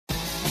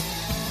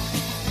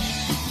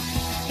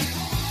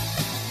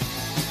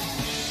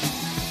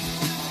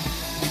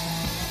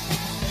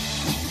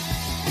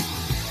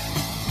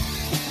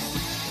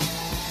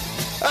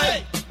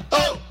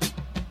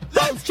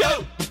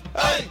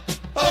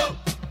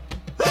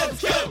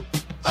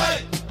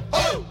Hey,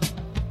 ho,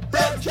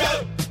 let's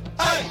go.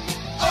 Hey,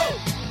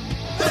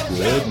 ho,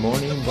 Good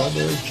morning,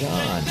 Brother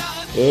John.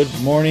 Good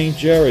morning,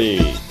 Jerry.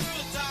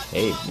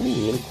 Hey, Ooh, a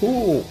little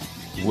cool.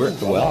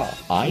 well,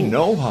 I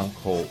know how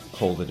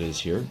cold it is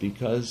here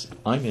because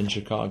I'm in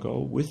Chicago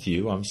with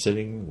you. I'm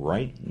sitting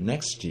right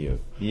next to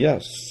you.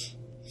 Yes.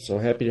 So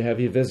happy to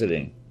have you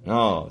visiting.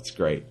 Oh, it's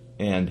great.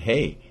 And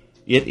hey,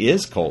 it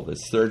is cold.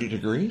 It's 30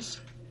 degrees.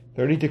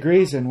 30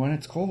 degrees, and when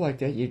it's cold like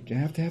that, you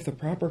have to have the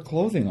proper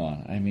clothing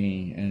on. I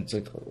mean, and it's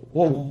like,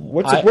 well,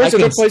 where's a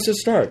good place to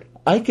start?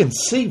 I can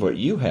see what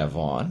you have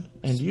on,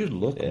 and you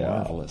look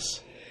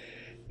marvelous.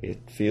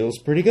 It feels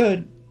pretty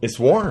good. It's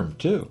warm,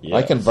 too.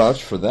 Yes. I can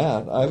vouch for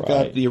that. I've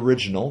got Right. the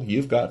original.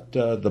 You've got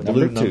the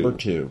blue number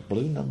two.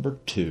 Blue number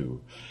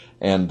 2.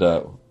 And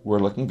we're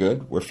looking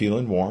good. We're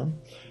feeling warm.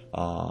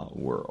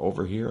 We're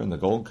over here in the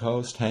Gold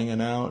Coast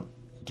hanging out,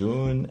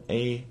 doing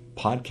a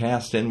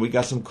podcast, and we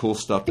got some cool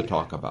stuff to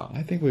talk about.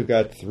 I think we've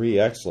got 3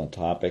 excellent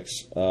topics.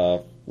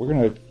 We're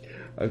going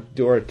to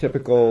do our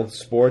typical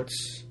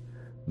sports,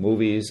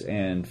 movies,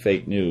 and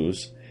fake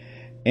news.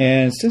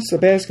 And since the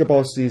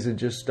basketball season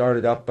just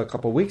started up a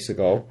couple weeks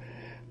ago,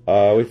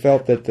 we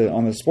felt that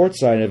on the sports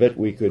side of it,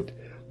 we could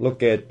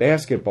look at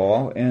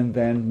basketball and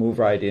then move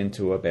right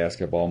into a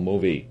basketball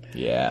movie.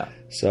 Yeah.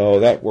 So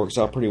that works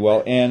out pretty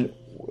well. And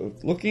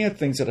looking at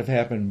things that have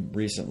happened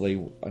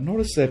recently, I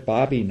noticed that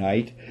Bobby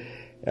Knight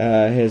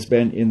has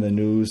been in the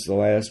news the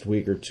last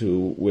week or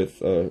two with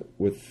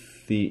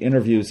the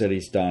interviews that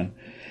he's done.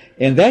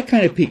 And that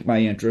kind of piqued my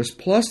interest,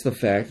 plus the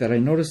fact that I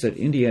noticed that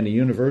Indiana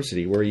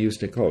University, where he used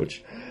to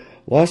coach,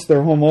 lost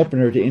their home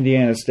opener to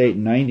Indiana State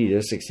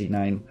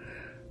 90-69,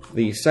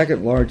 the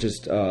second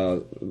largest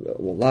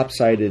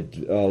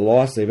lopsided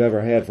loss they've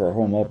ever had for a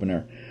home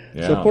opener.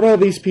 Yeah. So put all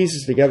these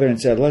pieces together and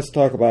said, let's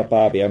talk about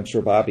Bobby. I'm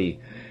sure Bobby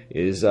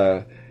is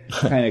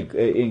kind of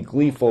in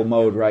gleeful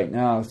mode right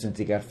now since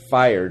he got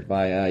fired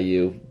by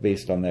IU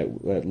based on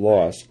that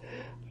loss.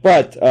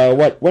 But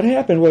what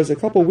happened was a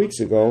couple weeks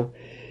ago,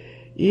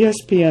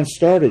 ESPN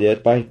started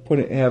it by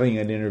having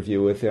an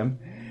interview with him,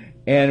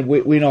 and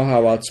we know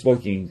how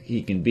outspoken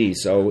he can be.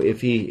 So if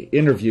he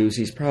interviews,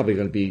 he's probably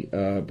going to be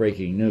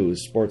breaking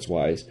news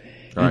sports-wise.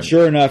 Right. And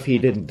sure enough, he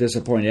didn't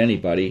disappoint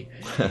anybody.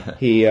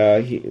 he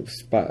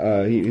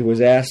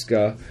was asked.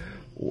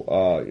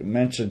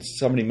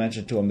 Somebody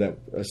mentioned to him that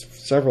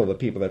several of the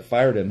people that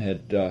fired him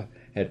had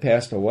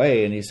passed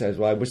away, and he says,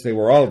 "Well, I wish they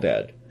were all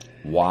dead."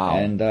 Wow.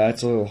 And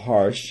that's a little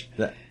harsh.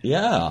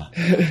 Yeah.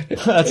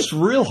 That's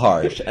real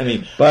harsh. I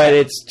mean, but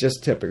it's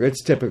just typical.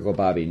 It's typical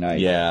Bobby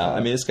Knight. Yeah. I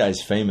mean, this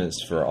guy's famous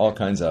for all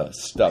kinds of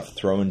stuff,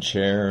 throwing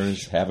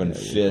chairs, having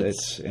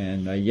fits.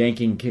 And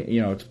yanking,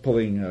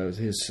 pulling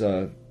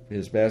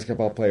his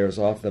basketball players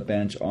off the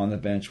bench, on the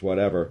bench,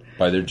 whatever.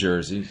 By their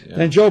jerseys. Yeah.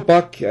 And Joe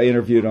Buck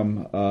interviewed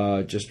him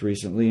just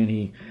recently, and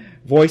he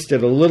voiced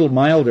it a little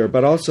milder,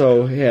 but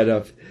also had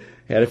a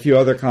few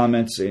other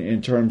comments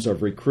in terms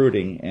of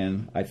recruiting.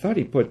 And I thought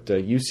he put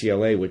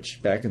UCLA, which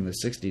back in the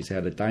 60s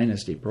had a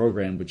dynasty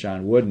program with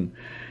John Wooden,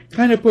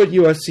 kind of put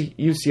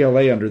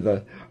UCLA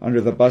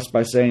under the bus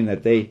by saying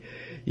that they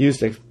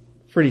used a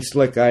pretty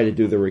slick guy to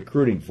do the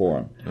recruiting for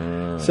him.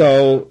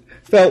 So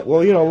felt,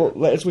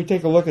 well, as we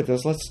take a look at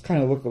this, let's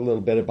kind of look a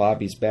little bit at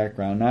Bobby's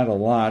background. Not a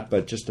lot,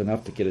 but just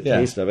enough to get a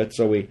taste of it.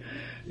 So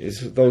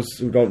those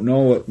who don't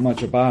know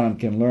much about him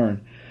can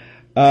learn.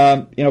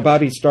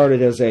 Bobby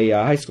started as a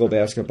high school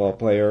basketball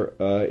player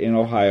in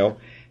Ohio.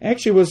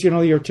 Actually was,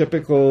 your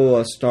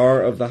typical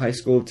star of the high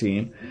school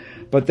team,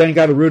 but then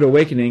got a rude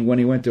awakening when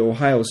he went to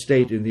Ohio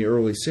State in the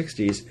early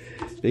 60s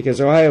because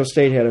Ohio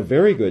State had a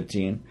very good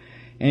team,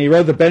 and he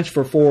rode the bench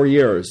for 4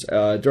 years.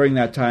 During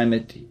that time,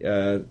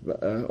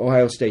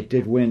 Ohio State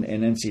did win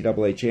an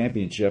NCAA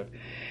championship,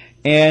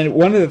 and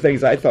one of the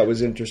things I thought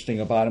was interesting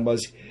about him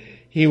was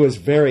he was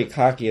very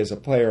cocky as a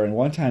player, and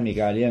one time he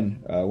got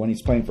in when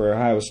he's playing for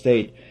Ohio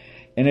State,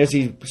 and as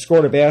he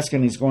scored a basket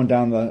and he's going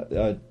down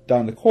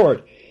the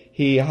court,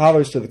 he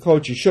hollers to the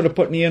coach, "You should have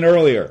put me in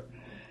earlier."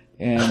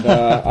 And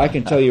I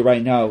can tell you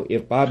right now,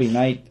 if Bobby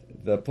Knight,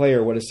 the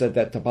player, would have said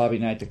that to Bobby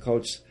Knight, the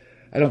coach,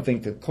 I don't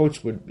think the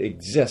coach would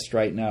exist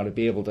right now to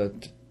be able to,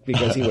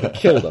 because he would have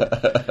killed him.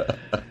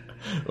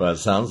 Well, it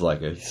sounds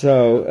like it.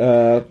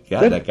 So,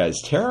 that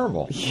guy's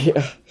terrible.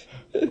 Yeah.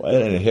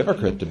 And a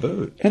hypocrite to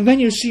boot. And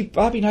then you see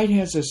Bobby Knight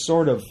has this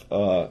sort of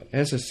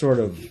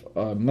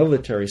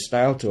military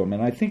style to him,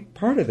 and I think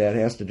part of that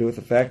has to do with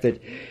the fact that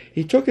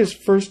he took his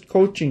first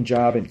coaching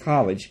job in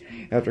college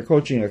after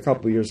coaching a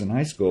couple of years in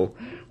high school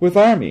with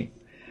Army.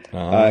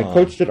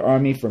 Coached at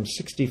Army from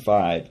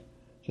 65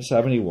 to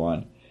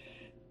 71,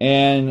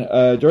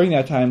 and during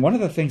that time, one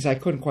of the things I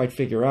couldn't quite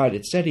figure out,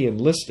 it said he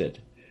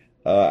enlisted.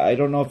 I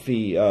don't know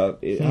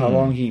if how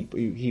long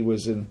he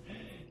was in.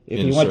 If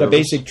he went to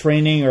basic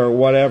training or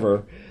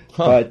whatever,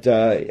 but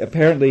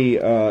apparently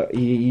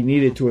he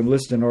needed to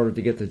enlist in order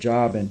to get the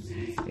job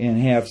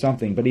and have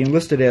something. But he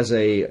enlisted as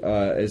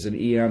an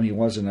EM. He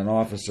wasn't an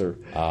officer.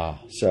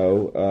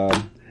 So,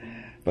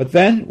 but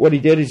then what he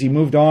did is he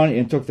moved on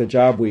and took the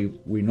job we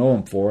know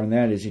him for, and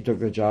that is he took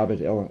the job at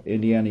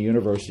Indiana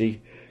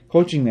University,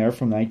 coaching there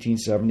from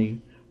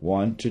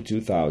 1971 to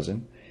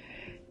 2000,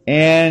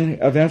 and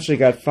eventually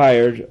got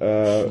fired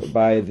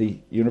by the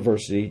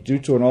university due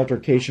to an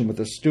altercation with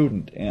a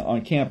student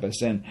on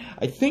campus. And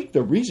I think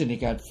the reason he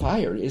got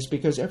fired is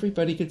because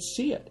everybody could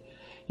see it.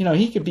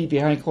 He could be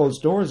behind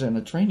closed doors in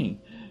a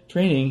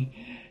training,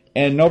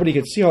 and nobody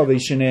could see all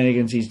these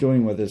shenanigans he's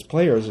doing with his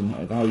players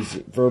and how he's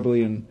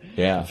verbally and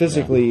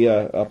physically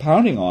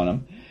pounding on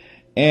them.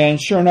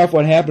 And sure enough,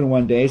 what happened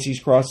one day is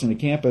he's crossing the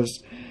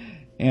campus,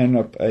 and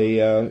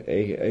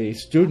a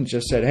student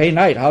just said, "Hey,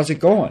 Knight, how's it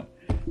going?"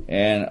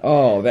 And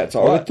that's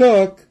all it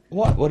took.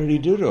 What did he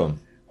do to him?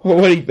 Well,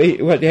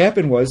 what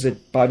happened was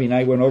that Bobby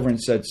Knight went over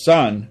and said,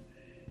 "Son,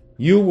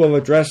 you will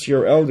address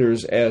your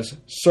elders as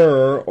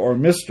Sir or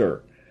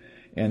Mister."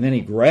 And then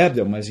he grabbed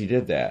him as he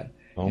did that.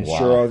 Oh, and wow.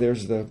 Sure,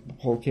 there's the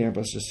whole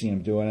campus to see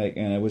him doing it,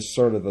 and it was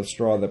sort of the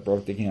straw that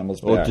broke the camel's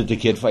back. Oh, did the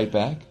kid fight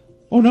back?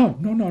 Oh, no.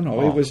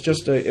 It was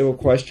just a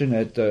question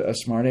at a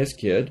smart-ass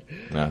kid,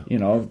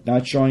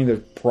 not showing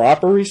the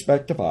proper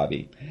respect to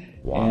Bobby.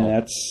 Wow.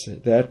 And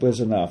that was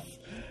enough.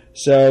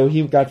 So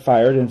he got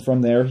fired, and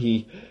from there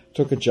he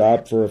took a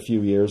job for a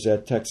few years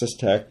at Texas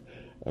Tech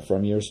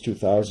from years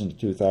 2000 to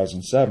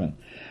 2007.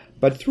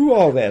 But through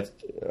all that,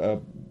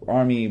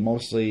 Army,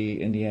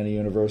 mostly Indiana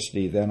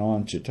University, then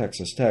on to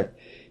Texas Tech,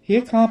 he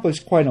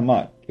accomplished quite a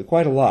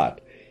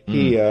lot.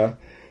 He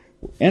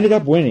ended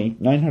up winning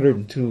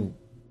 902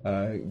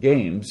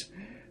 games,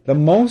 the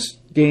most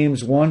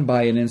games won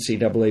by an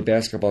NCAA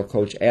basketball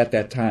coach at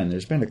that time.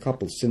 There's been a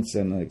couple since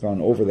then that have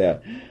gone over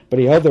that, but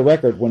he held the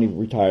record when he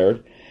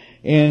retired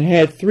and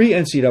had 3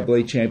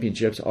 NCAA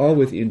championships, all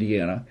with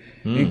Indiana,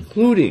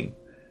 including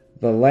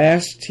the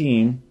last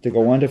team to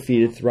go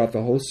undefeated throughout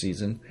the whole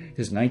season,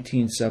 his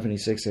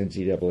 1976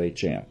 NCAA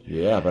champ.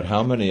 Yeah, but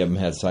how many of them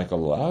had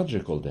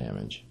psychological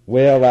damage?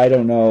 Well, I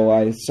don't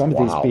know. Some of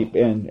these Wow.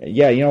 people, and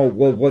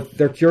what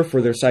their cure for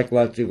their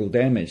psychological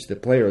damage, the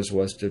players,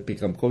 was to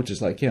become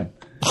coaches like him.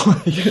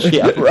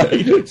 Yeah,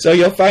 right. So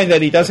you'll find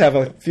that he does have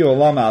a few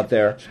alum out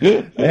there,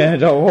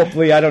 and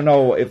hopefully, I don't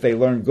know if they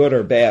learn good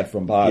or bad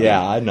from Bobby.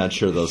 Yeah, I'm not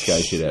sure those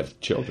guys should have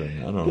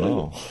children. I don't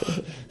know.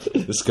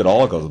 This could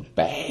all go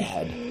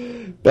bad.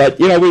 But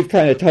we've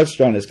kind of touched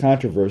on his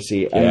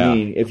controversy. Yeah. I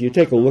mean, if you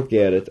take a look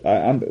at it,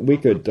 we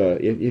could,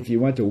 if you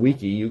went to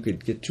Wiki, you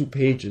could get 2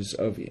 pages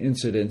of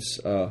incidents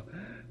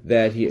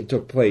that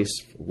took place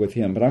with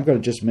him. But I'm going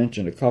to just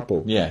mention a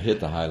couple. Yeah, hit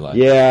the highlights.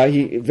 Yeah,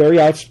 he very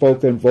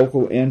outspoken,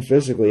 vocal and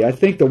physically. I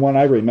think the one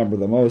I remember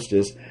the most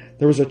is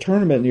there was a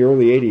tournament in the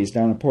early '80s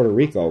down in Puerto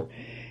Rico,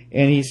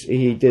 and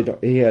he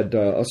had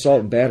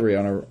assault and battery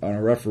on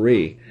a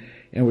referee,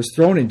 and was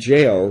thrown in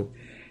jail.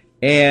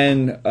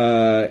 And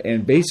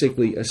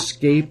basically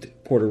escaped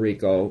Puerto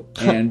Rico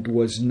and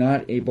was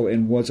not able,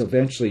 and was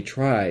eventually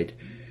tried,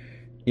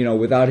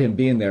 without him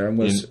being there, and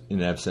was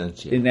in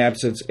absence. in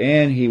absence,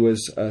 and he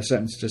was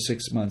sentenced to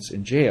 6 months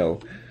in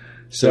jail.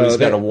 So he's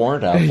got a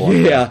warrant out for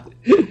him. Yeah.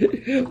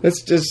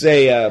 Let's just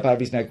say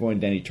Bobby's not going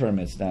to any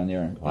tournaments down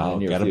there. Wow, in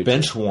the near got future. a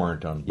bench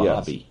warrant on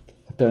Bobby. Yes.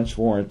 A bench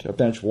warrant, a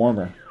bench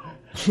warmer.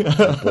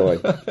 Oh, boy.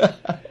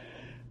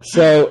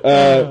 So,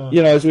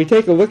 as we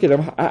take a look at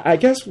him, I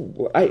guess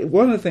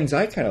one of the things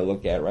I kind of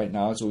look at right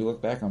now as we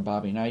look back on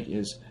Bobby Knight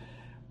is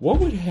what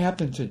would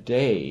happen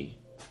today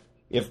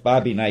if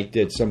Bobby Knight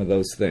did some of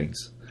those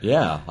things?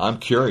 Yeah, I'm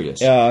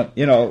curious. As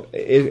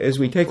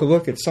we take a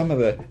look at some of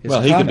his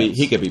comments.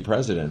 he could be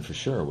president for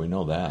sure. We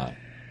know that.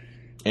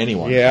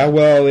 Anyone. Yeah,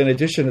 well, in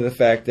addition to the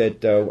fact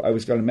that I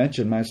was going to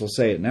mention, might as well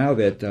say it now,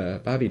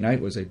 that Bobby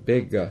Knight was a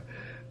big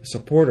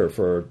supporter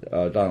for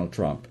Donald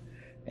Trump.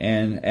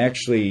 And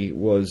actually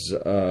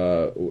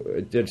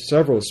did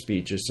several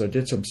speeches, so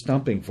did some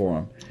stumping for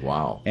him.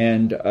 Wow!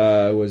 And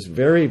was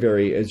very,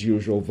 very, as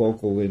usual,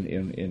 vocal in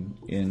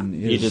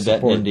his He did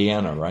support. that in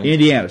Indiana, right?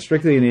 Indiana,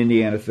 strictly an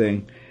Indiana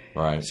thing.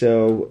 Right.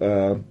 So,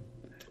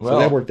 so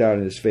that worked out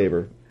in his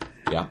favor.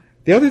 Yeah.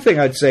 The other thing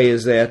I'd say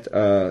is that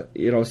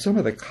some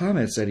of the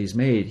comments that he's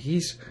made,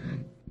 he's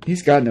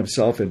gotten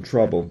himself in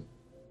trouble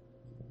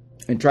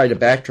and tried to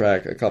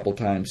backtrack a couple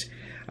times.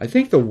 I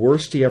think the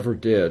worst he ever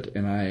did,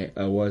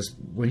 was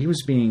when he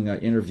was being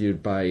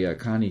interviewed by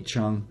Connie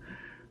Chung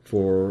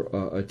for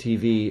a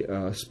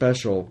TV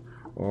special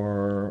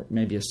or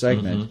maybe a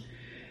segment,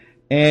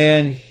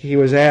 and he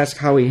was asked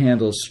how he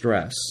handles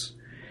stress,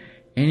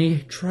 and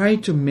he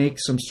tried to make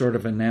some sort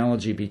of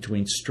analogy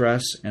between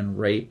stress and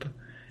rape.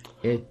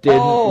 It didn't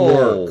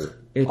work.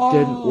 It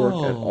didn't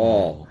work at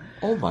all.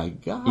 Oh my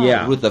God!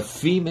 Yeah, with a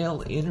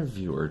female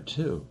interviewer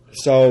too.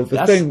 So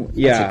that's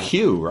a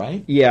cue,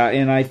 right? Yeah,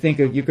 and I think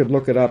you could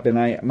look it up, and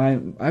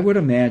I would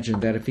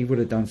imagine that if he would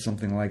have done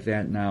something like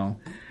that now,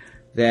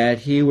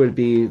 that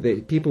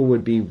people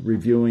would be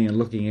reviewing and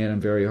looking at him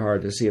very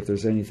hard to see if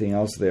there's anything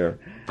else there.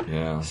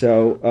 Yeah.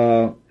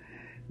 So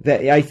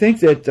I think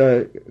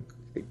that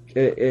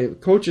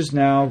coaches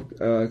now,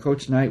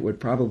 Coach Knight would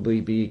probably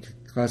be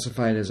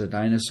classified as a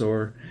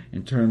dinosaur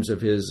in terms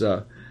of his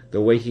the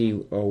way he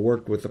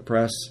worked with the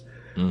press,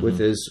 with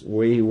his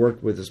way he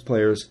worked with his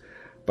players.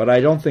 But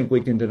I don't think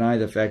we can deny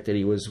the fact that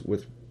he was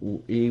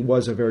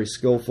a very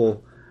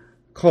skillful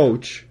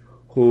coach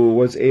who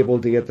was able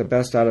to get the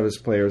best out of his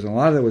players, and a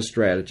lot of that was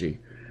strategy.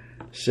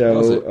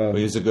 So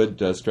he's a good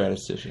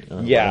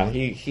statistician.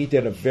 He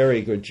did a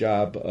very good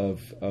job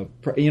of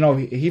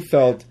he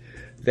felt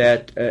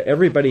that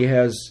everybody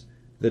has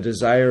the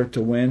desire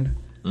to win,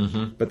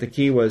 but the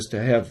key was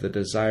to have the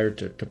desire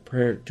to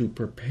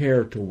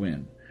prepare to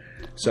win.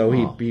 So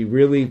he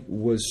really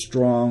was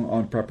strong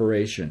on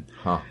preparation,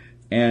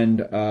 and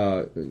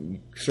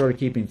sort of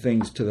keeping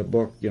things to the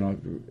book,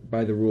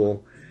 by the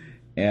rule,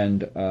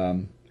 and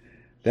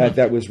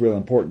that was real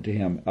important to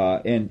him.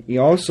 And he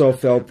also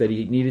felt that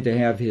he needed to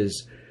have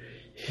his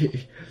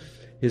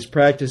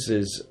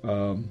practices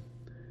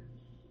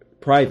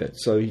private,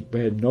 so he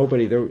had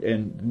nobody there,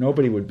 and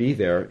nobody would be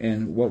there.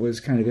 And what was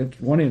kind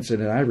of one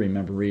incident I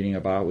remember reading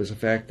about was the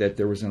fact that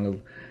there was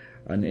an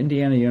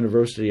Indiana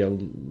University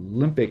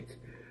Olympic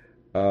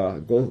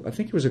gold, I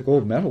think he was a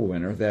gold medal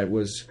winner, that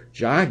was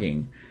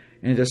jogging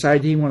and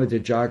decided he wanted to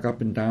jog up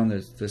and down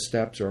the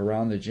steps or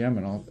around the gym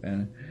and all.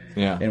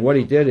 And what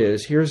he did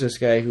is, here's this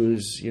guy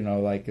who's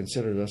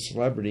considered a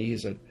celebrity.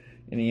 He's an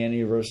Indiana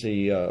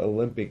University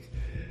Olympic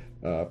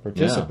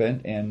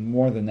participant, and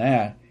more than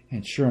that.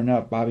 And sure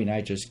enough, Bobby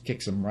Knight just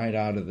kicks him right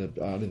out of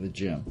the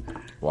gym.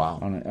 Wow!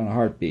 On a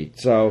heartbeat.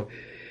 So,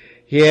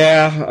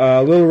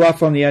 a little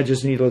rough on the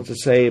edges, needless to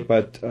say.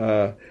 But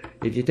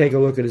if you take a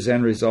look at his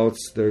end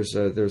results, there's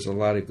a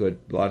lot of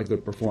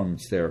good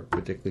performance there,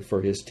 particularly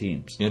for his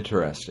teams.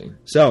 Interesting.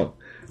 So,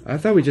 I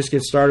thought we'd just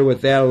get started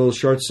with that, a little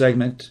short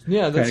segment.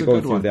 Yeah, that's a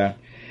good one. That.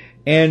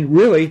 And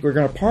really, we're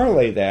going to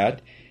parlay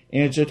that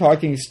into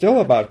talking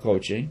still about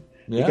coaching,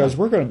 because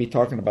we're going to be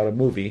talking about a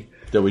movie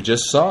that we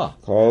just saw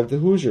called The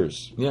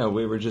Hoosiers. Yeah,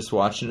 we were just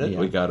watching it. Yeah.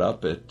 We got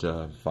up at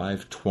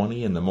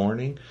 5:20 in the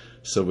morning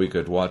so we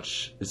could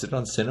watch. Is it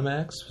on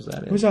Cinemax? Was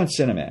that it? It was on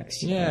Cinemax.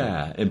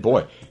 Yeah, and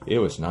boy, it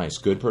was nice.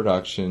 Good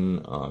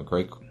production.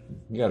 Great.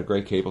 You got a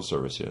great cable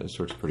service here. This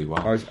works pretty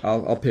well.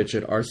 I'll pitch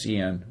it.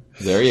 RCN.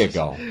 There you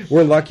go.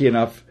 We're lucky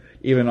enough,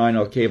 even though I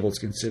know cable's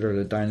considered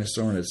a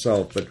dinosaur in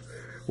itself, but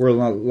we're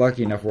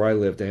lucky enough where I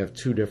live to have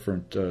two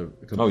different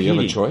competing. Oh, you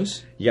have a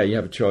choice? Yeah, you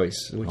have a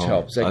choice, which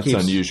helps. That's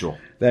unusual.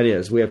 That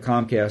is. We have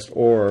Comcast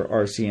or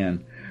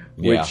RCN,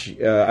 which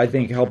I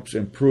think helps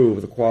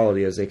improve the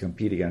quality as they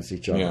compete against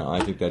each other. Yeah, I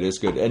think that is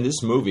good. And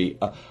this movie,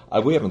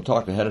 we haven't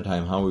talked ahead of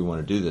time how we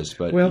want to do this,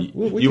 but we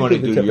you want to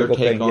do your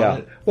take on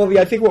it? Well,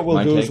 I think what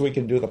we'll do is we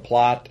can do the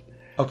plot.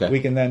 Okay.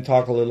 We can then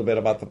talk a little bit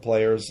about the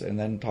players, and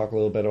then talk a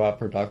little bit about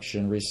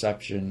production,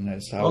 reception,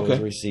 as how it was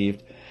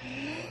received.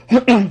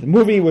 The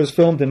movie was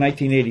filmed in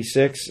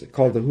 1986,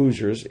 called The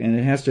Hoosiers, and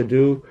it has to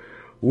do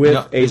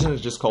with isn't it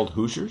just called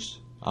Hoosiers?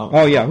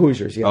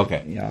 Hoosiers. Yeah.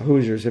 Okay. Yeah,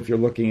 Hoosiers. If you're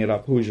looking it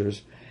up,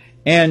 Hoosiers,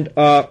 and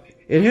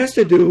it has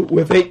to do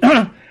with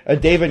a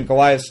David and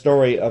Goliath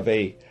story of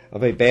a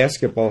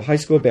high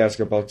school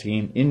basketball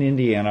team in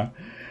Indiana,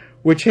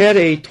 which had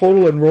a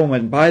total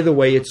enrollment. By the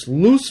way, it's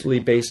loosely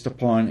based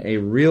upon a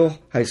real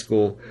high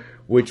school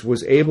which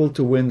was able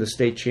to win the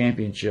state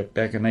championship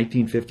back in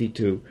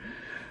 1952.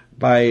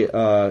 By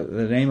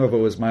the name of it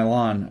was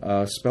Milan,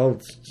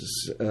 spelled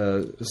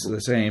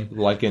the same,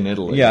 like in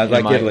Italy. Yeah,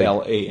 like Italy.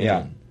 Milan.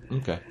 Yeah.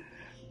 Okay.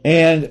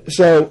 And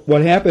so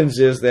what happens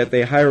is that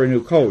they hire a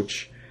new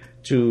coach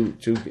to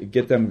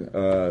get them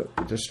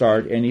to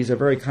start, and he's a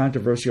very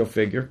controversial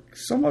figure,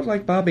 somewhat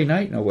like Bobby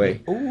Knight in a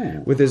way.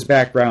 Ooh. With his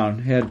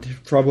background, had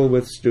trouble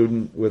with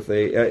and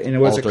it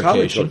was a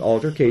college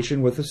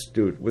altercation with a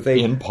student,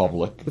 in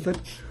public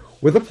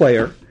with a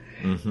player.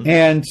 Mm-hmm.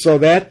 And so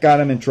that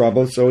got him in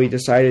trouble, so he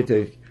decided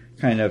to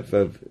kind of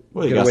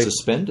he got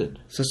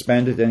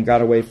suspended and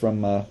got away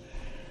from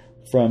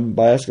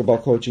basketball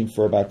coaching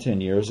for about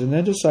 10 years, and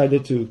then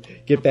decided to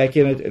get back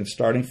in it, and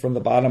starting from the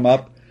bottom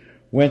up,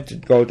 went to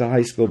go to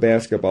high school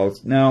basketball.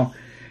 Now,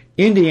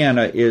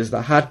 Indiana is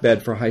the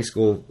hotbed for high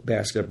school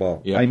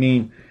basketball. Yep. I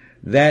mean,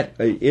 that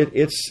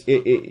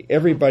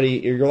everybody,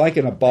 you're like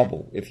in a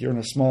bubble. If you're in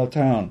a small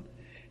town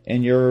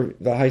and you're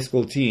the high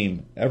school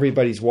team,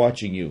 everybody's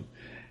watching you.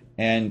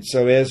 And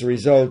so as a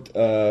result,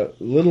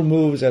 little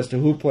moves as to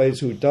who plays,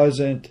 who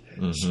doesn't,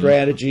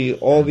 strategy,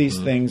 all these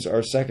things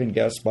are second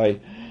guessed by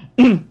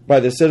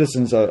the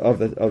citizens of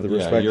the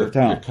respective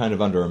town. You're kind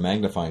of under a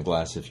magnifying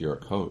glass if you're a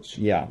coach.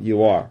 Yeah,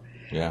 you are.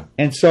 Yeah.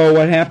 And so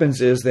what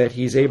happens is that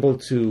he's able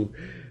to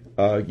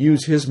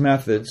use his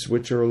methods,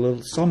 which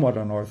are somewhat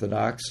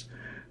unorthodox,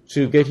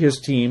 to get his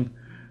team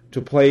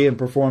to play and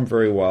perform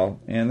very well.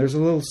 And there's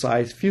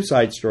few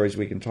side stories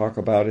we can talk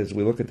about as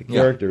we look at the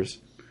characters.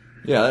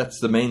 Yeah, that's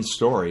the main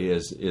story.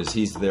 Is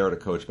he's there to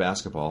coach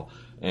basketball,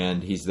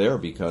 and he's there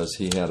because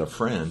he had a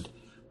friend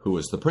who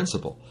was the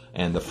principal,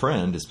 and the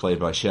friend is played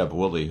by Sheb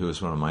Wooley, who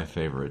is one of my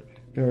favorite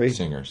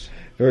singers.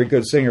 Very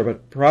good singer,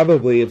 but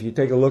probably if you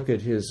take a look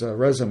at his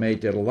resume,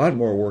 did a lot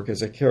more work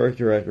as a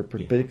character actor,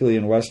 particularly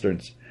in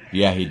westerns.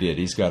 Yeah, he did.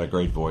 He's got a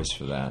great voice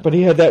for that. But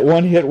he had that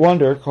one-hit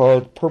wonder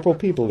called Purple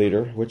People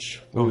Eater,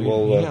 which he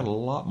had a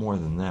lot more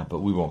than that, but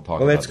we won't talk about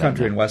that. Well, that's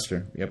country and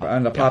western. Yeah, but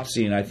on the pop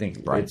scene, I think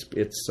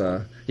it's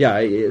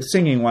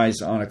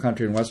singing-wise, on a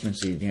country and western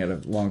scene, he had a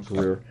long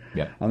career.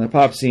 Yeah. On the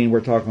pop scene, we're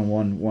talking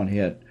one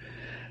hit.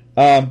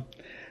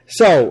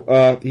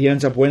 So he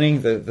ends up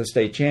winning the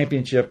state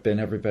championship, and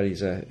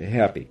everybody's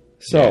happy.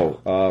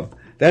 So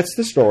that's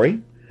the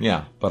story.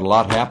 Yeah, but a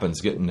lot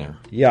happens getting there.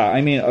 Yeah,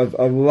 I mean,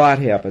 a lot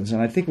happens,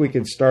 and I think we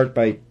can start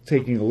by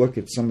taking a look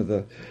at some of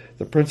the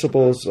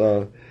principals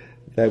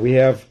that we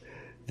have.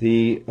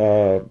 The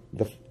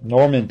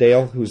Norman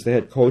Dale, who's the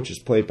head coach, is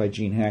played by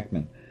Gene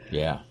Hackman.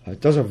 Yeah,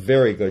 does a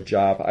very good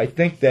job. I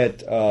think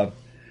that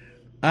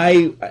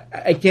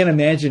I can't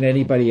imagine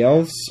anybody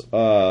else.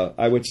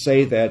 I would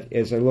say that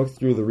as I look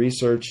through the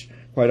research,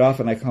 quite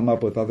often I come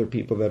up with other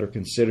people that are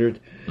considered.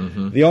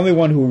 Mm-hmm. The only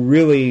one who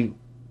really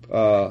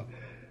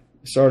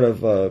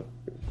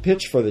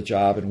pitched for the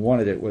job and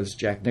wanted it was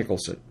Jack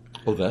Nicholson.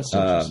 Oh, that's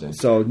interesting.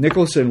 So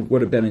Nicholson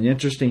would have been an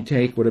interesting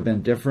take, would have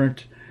been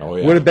different. Oh,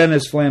 yeah. Would have been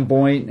as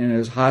flamboyant and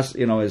as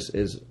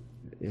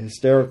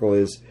hysterical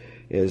as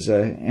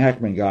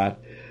Hackman got.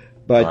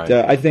 But right.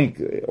 I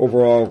think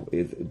overall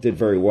it did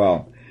very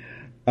well.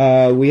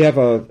 We have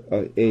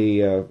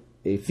a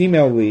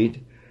female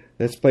lead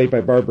that's played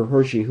by Barbara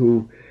Hershey,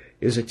 who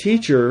is a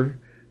teacher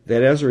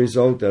that, as a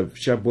result of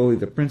Shep Willie,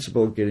 the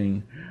principal,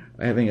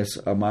 having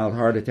a mild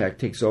heart attack,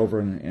 takes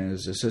over and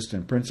is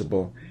assistant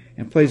principal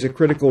and plays a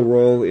critical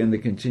role in the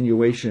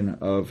continuation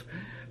of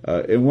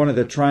in one of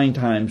the trying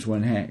times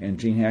when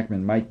Gene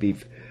Hackman might be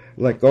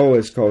let go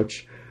as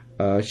coach.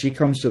 She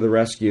comes to the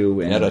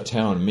rescue at a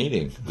town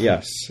meeting.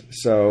 Yes,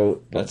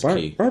 so that's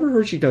key. Barbara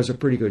Hershey does a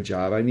pretty good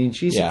job. I mean,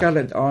 she's got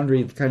an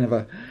Andre kind of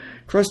a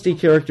crusty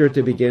character at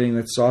the beginning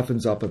that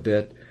softens up a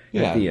bit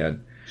at the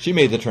end. She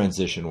made the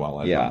transition well.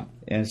 I thought.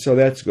 And so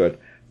that's good.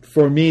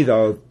 For me,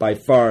 though, by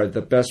far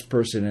the best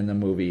person in the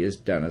movie is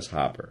Dennis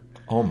Hopper.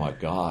 Oh my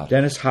God!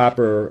 Dennis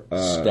Hopper,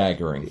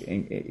 staggering,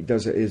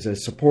 is a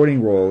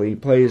supporting role. He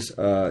plays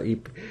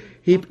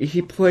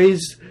he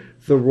plays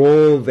the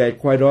role that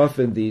quite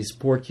often these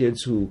poor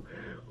kids who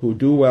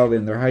do well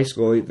in their high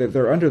school,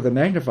 they're under the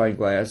magnifying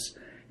glass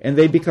and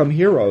they become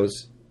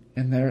heroes,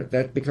 and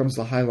that becomes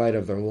the highlight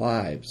of their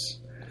lives.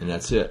 And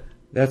that's it.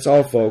 That's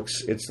all,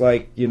 folks. It's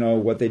like,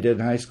 what they did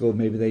in high school.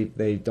 Maybe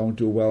they don't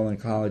do well in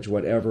college,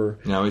 whatever.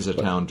 Now he's a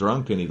town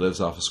drunk and he lives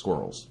off of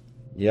squirrels.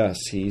 Yes,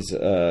 he's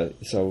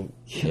so.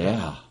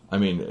 Yeah, I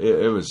mean,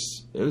 it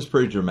was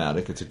pretty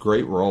dramatic. It's a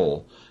great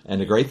role,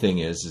 and the great thing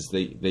is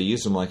they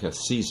use him like a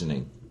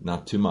seasoning,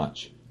 not too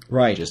much,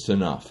 right? Just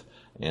enough,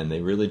 and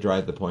they really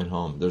drive the point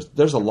home.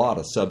 There's a lot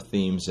of sub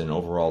themes and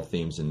overall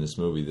themes in this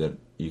movie that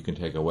you can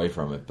take away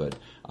from it, but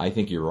I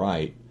think you're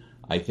right.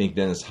 I think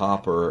Dennis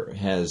Hopper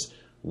has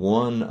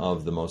one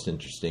of the most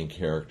interesting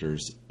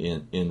characters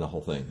in the whole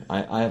thing.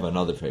 I have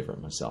another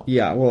favorite myself.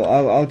 Yeah, well,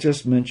 I'll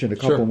just mention a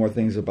couple more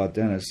things about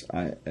Dennis.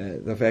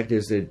 The fact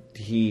is that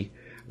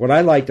what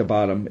I liked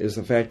about him is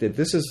the fact that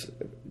this is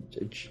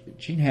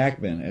Gene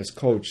Hackman as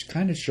coach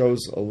kind of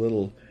shows a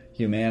little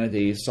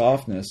humanity,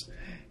 softness,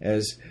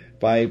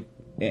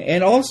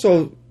 and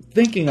also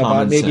thinking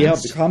about maybe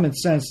help common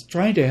sense,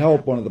 trying to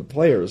help one of the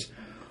players.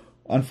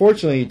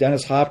 Unfortunately,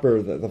 Dennis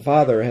Hopper, the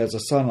father, has a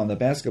son on the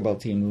basketball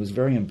team who's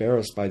very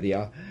embarrassed by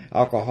the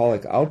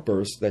alcoholic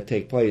outbursts that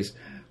take place,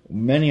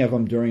 many of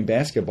them during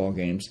basketball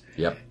games.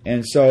 Yep.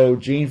 And so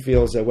Gene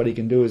feels that what he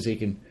can do is he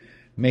can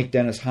make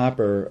Dennis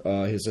Hopper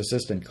his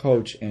assistant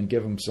coach and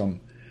give him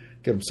some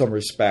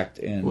respect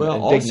and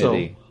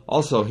dignity.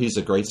 Also, he's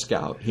a great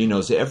scout. He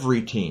knows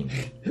every team,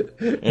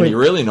 and he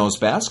really knows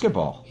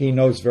basketball. He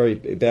knows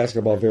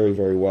basketball very,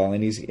 very well,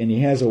 and he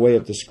has a way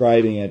of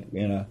describing it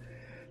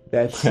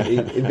That's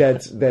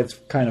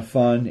kind of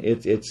fun.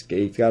 It's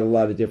got a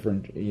lot of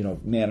different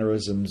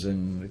mannerisms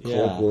and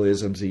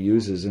colloquialisms he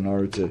uses in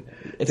order to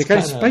kind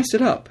of spice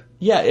it up.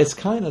 Yeah, it's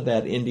kind of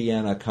that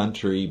Indiana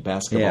country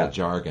basketball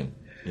jargon,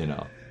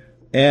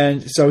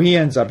 And so he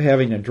ends up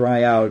having to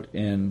dry out,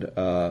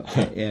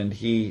 and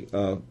he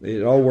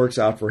it all works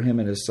out for him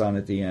and his son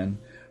at the end.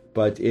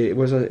 But it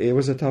was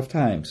a tough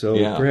time. So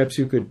perhaps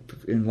you could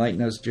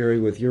enlighten us, Jerry,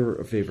 with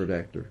your favorite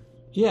actor.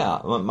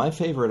 Yeah, my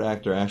favorite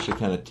actor actually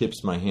kind of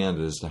tips my hand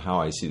as to how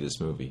I see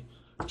this movie.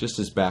 Just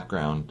as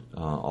background,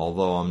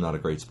 although I'm not a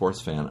great sports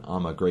fan,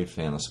 I'm a great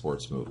fan of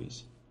sports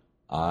movies.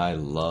 I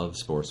love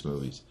sports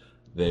movies.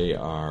 They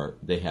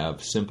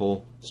have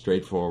simple,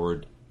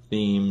 straightforward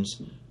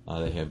themes.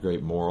 They have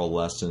great moral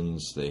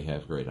lessons. They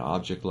have great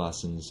object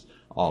lessons.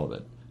 All of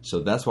it. So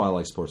that's why I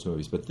like sports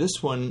movies. But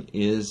this one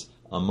is,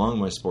 among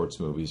my sports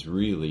movies,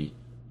 really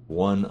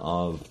one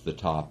of the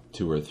top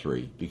 2 or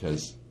 3,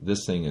 because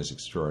this thing is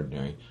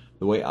extraordinary.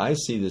 The way I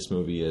see this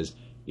movie is,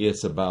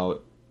 it's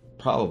not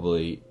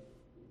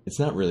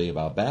really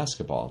about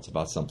basketball, it's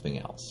about something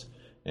else.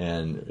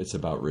 And it's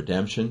about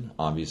redemption,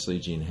 obviously,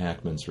 Gene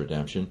Hackman's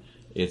redemption.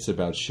 It's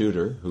about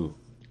Shooter, who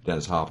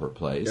Dennis Hopper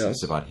plays. Yes.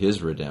 It's about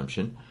his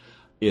redemption.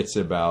 It's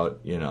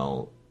about,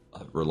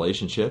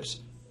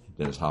 relationships.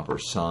 Dennis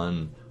Hopper's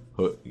son,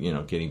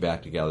 getting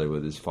back together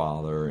with his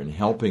father and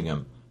helping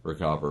him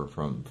recover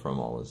from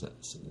all his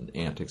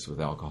antics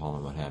with alcohol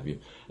and what have you,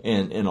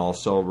 and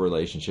also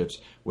relationships.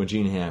 When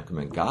Gene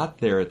Hackman got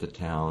there at the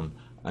town,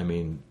 I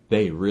mean,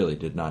 they really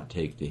did not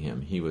take to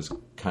him. He was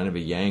kind of a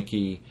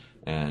Yankee,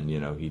 and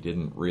he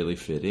didn't really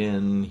fit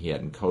in. He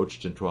hadn't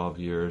coached in 12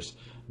 years.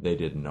 They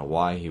didn't know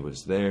why he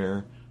was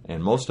there,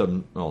 and most of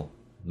them,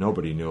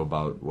 nobody knew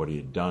about what he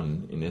had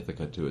done in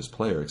Ithaca to his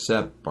player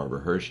except Barbara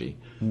Hershey.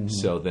 Mm-hmm.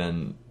 So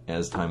then,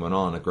 as time went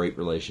on, a great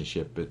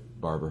relationship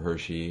with Barbara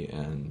Hershey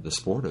and the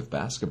sport of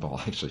basketball.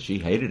 Actually, she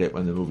hated it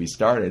when the movie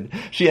started.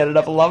 She ended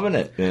up loving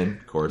it. And,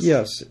 of course,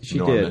 yes, she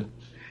Norman. did.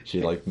 She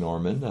liked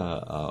Norman.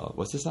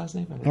 What's his last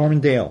name?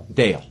 Norman Dale.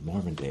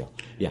 Norman Dale.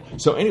 Yeah.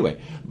 So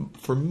anyway,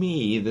 for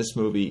me, this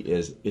movie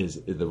is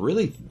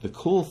the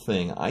cool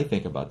thing I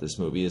think about this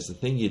movie is the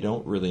thing you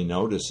don't really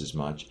notice as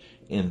much,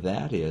 and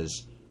that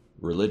is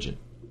religion.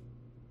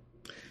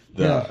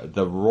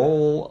 The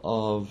role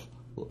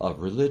of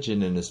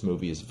religion in this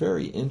movie is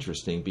very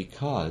interesting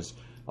because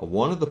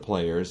one of the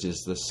players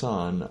is the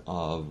son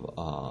of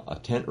a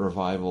tent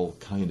revival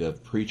kind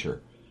of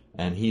preacher,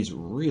 and he's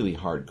really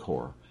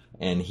hardcore.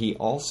 And he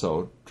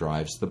also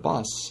drives the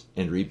bus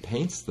and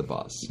repaints the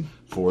bus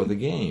for the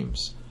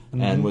games.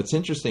 Mm-hmm. And what's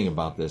interesting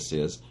about this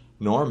is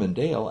Norman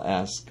Dale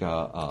asked,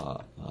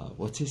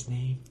 what's his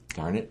name?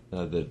 Darn it,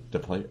 the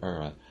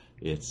player.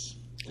 It's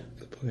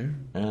the player.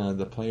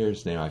 The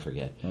player's name I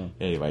forget. Oh.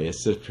 Anyway,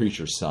 it's the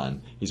preacher's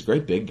son. He's a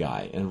great big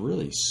guy and a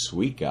really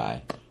sweet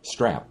guy.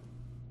 Strap,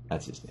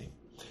 that's his name.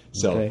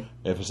 So, okay.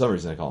 If for some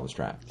reason I call him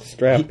Strap.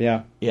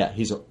 Yeah. Yeah,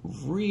 he's a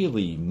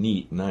really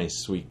neat,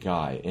 nice, sweet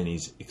guy, and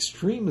he's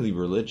extremely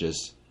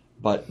religious,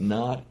 but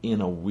not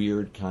in a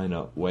weird kind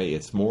of way.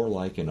 It's more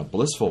like in a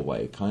blissful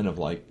way, kind of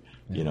like,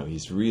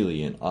 he's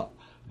really an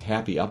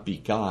happy,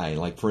 upbeat guy.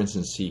 Like, for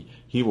instance,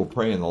 he will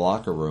pray in the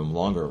locker room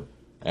longer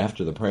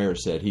after the prayer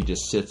is said. He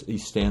sits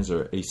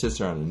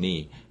there on a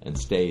knee and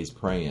stays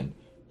praying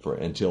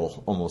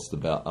until almost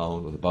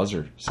the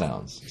buzzer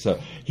sounds. So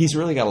he's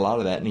really got a lot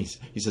of that, and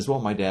he says, well,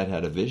 my dad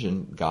had a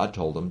vision. God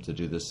told him to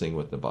do this thing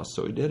with the bus,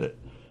 so he did it.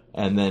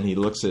 And then he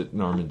looks at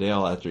Norman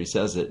Dale after he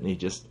says it, and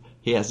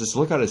he has this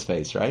look on his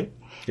face, right?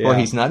 Yeah. Where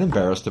he's not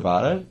embarrassed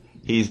about it.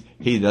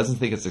 He doesn't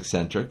think it's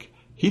eccentric.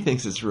 He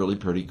thinks it's really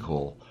pretty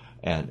cool.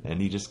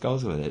 And he just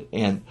goes with it.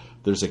 And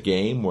there's a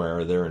game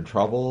where they're in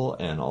trouble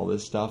and all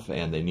this stuff,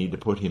 and they need to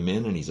put him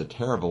in, and he's a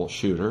terrible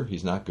shooter.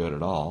 He's not good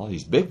at all.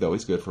 He's big, though.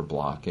 He's good for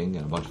blocking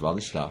and a bunch of other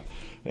stuff.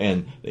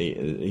 And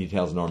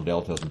Norm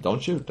Dale tells him,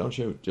 don't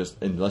shoot,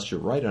 just unless you're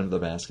right under the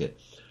basket.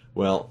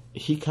 Well,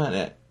 he kind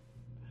of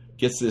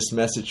gets this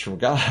message from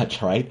God,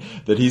 right,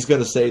 that he's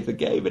going to save the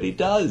game, and he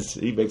does.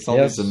 He makes all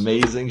these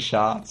amazing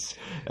shots.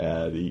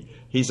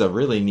 He's a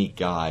really neat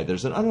guy.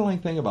 There's an underlying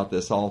thing about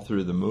this all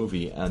through the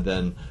movie, and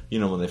then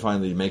when they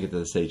finally make it to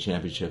the state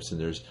championships,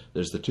 and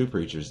there's the two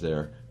preachers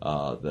there,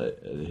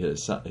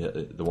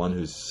 the one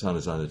whose son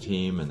is on the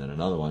team, and then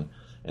another one,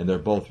 and they're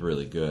both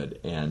really good.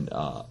 And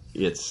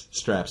it's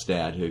Strap's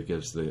dad who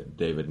gives the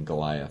David and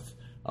Goliath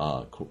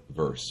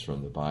verse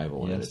from the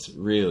Bible, and it's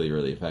really,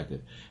 really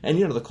effective. And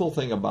the cool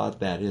thing about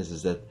that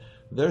is that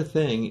their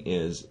thing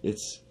is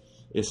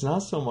it's not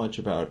so much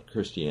about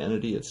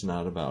Christianity. It's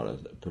not about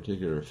a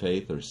particular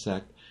faith or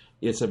sect.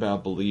 It's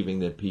about believing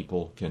that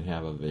people can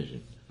have a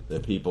vision,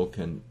 that people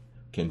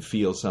can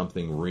feel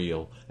something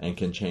real and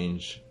can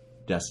change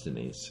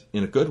destinies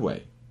in a good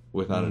way,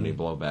 without any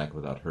blowback,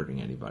 without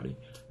hurting anybody.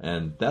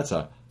 And I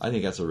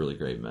think that's a really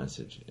great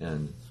message.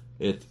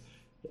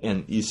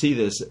 And you see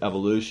this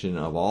evolution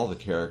of all the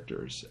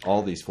characters.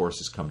 All these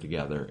forces come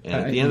together. And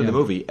at the end of the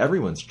movie,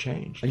 everyone's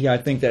changed. Yeah, I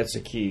think that's the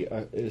key,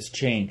 is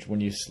change.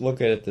 When you look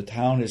at it, the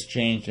town has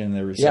changed in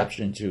the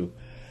reception to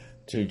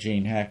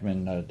Gene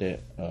Hackman,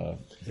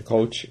 the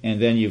coach.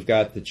 And then you've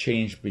got the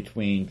change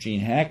between Gene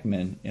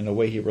Hackman in the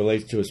way he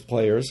relates to his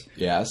players.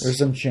 Yes. There's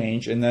some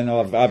change. And then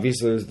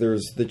obviously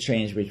there's the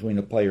change between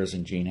the players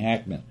and Gene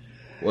Hackman.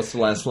 What's the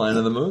last line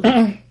of the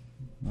movie?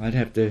 I'd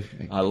have to...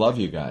 I love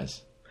you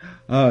guys.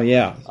 Oh,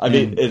 yeah. I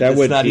mean, that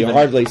would be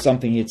hardly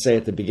something he'd say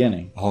at the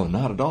beginning. Oh,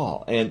 not at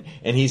all. And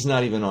he's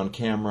not even on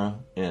camera,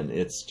 and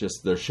it's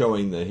just they're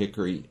showing the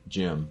Hickory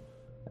gym,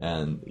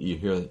 and you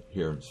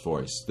hear his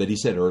voice that he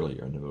said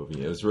earlier in the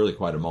movie. It was really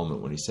quite a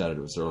moment when he said it.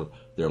 It was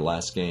their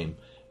last game,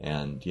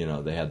 and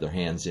they had their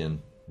hands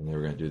in, and they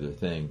were going to do their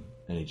thing,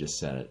 and he just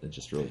said it. It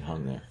just really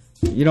hung there.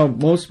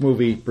 Most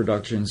movie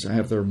productions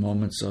have their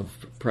moments of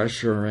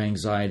pressure,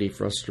 anxiety,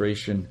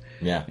 frustration.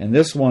 Yeah. And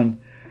this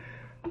one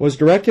was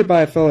directed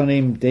by a fellow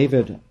named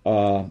David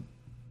Anspaugh,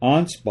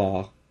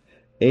 Anspaughh,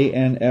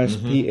 and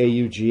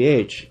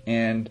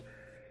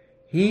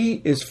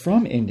he is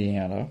from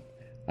Indiana.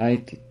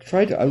 I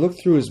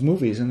looked through his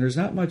movies, and there's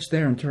not much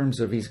there in terms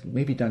of he's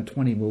maybe done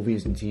 20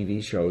 movies and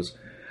TV shows.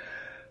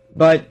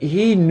 But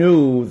he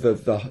knew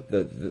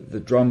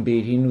the drum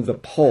beat, he knew the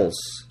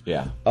pulse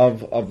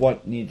of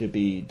what needed to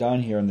be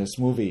done here in this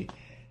movie.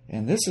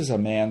 And this is a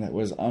man that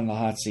was on the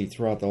hot seat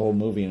throughout the whole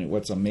movie, and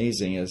what's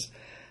amazing is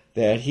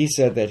that he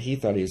said that he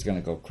thought he was going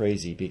to go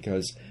crazy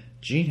because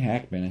Gene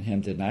Hackman and him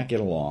did not get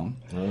along.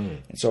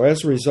 And so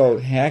as a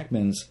result,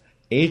 Hackman's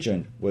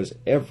agent was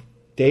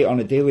on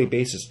a daily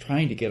basis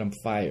trying to get him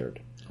fired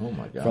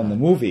from the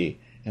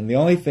movie. And the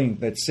only thing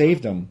that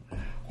saved him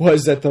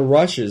was that the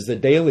rushes, the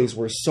dailies,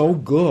 were so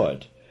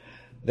good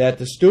that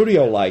the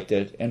studio liked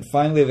it, and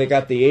finally they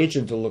got the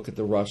agent to look at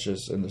the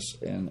rushes and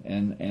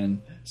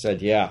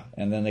said yeah,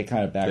 and then they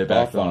kind of backed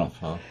off on him.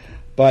 Huh?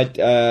 But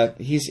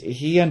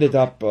he ended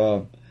up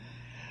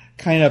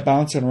kind of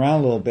bouncing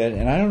around a little bit,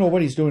 and I don't know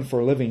what he's doing for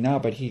a living now,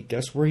 but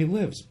guess where he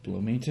lives?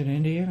 Bloomington,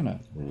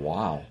 Indiana.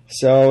 Wow.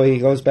 So he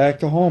goes back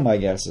to home, I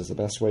guess, is the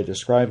best way of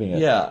describing it.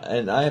 Yeah,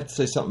 and I have to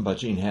say something about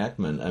Gene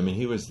Hackman. I mean,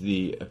 he was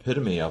the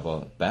epitome of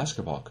a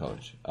basketball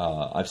coach.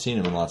 I've seen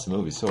him in lots of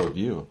movies, so have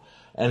you.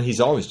 And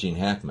he's always Gene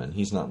Hackman.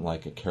 He's not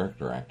like a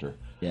character actor.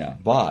 Yeah.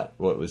 But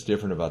what was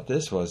different about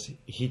this was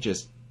you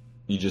just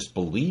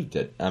believed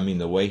it. I mean,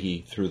 the way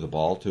he threw the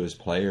ball to his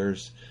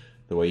players,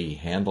 the way he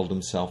handled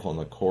himself on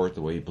the court,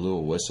 the way he blew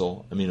a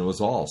whistle. I mean, it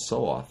was all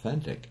so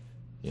authentic,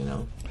 you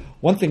know.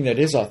 One thing that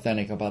is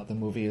authentic about the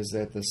movie is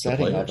that the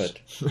setting of it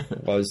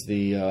was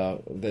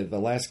the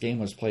last game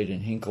was played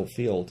in Hinkle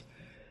Field,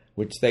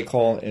 which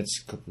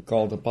it's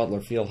called the Butler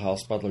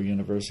Fieldhouse. Butler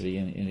University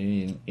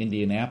in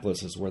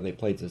Indianapolis is where they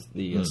played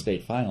the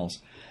state finals.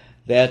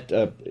 That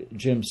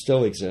gym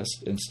still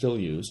exists and still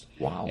used.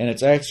 Wow. And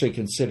it's actually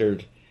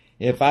considered,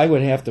 if I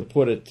would have to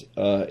put it,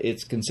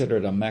 it's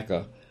considered a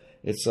mecca.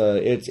 It's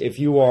if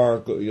you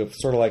are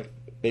sort of like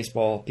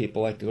baseball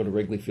people like to go to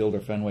Wrigley Field or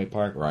Fenway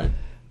Park. Right.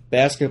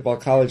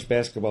 College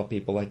basketball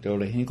people like to go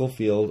to Hinkle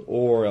Field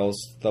or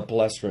else the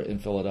Palestra in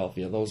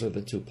Philadelphia. Those are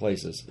the two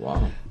places.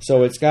 Wow.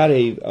 So it's got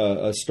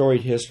a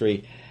storied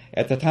history.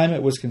 At the time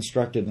it was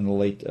constructed in the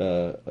late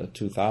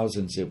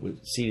 2000s, it was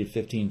seated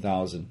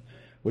 15,000,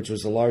 which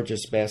was the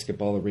largest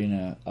basketball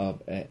arena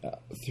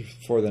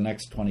for the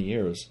next 20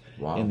 years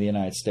in the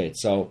United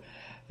States. So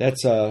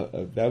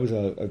that was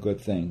a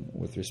good thing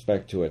with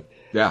respect to it.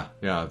 Yeah,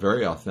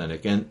 very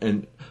authentic.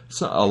 And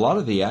so a lot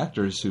of the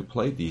actors who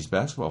played these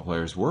basketball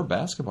players were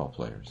basketball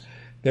players.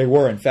 They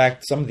were. In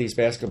fact, some of these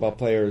basketball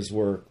players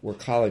were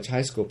college,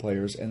 high school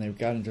players, and they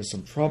got into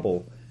some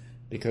trouble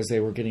because they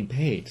were getting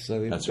paid. So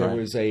there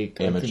was a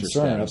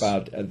concern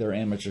about their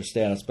amateur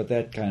status, but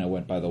that kind of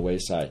went by the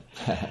wayside.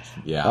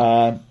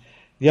 Yeah.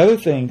 The other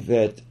thing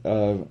that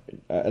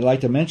I'd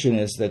like to mention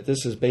is that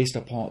this is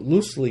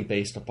loosely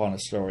based upon a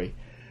story.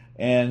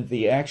 And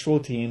the actual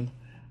team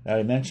that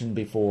I mentioned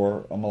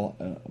before,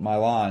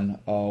 Milan,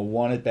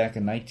 won it back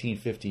in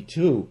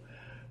 1952.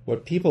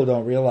 What people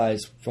don't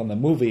realize from the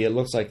movie, it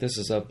looks like this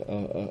is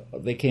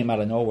they came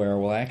out of nowhere.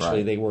 Well,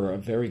 actually, They were a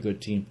very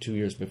good team 2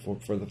 years before,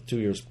 for the 2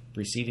 years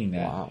preceding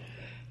that. Wow.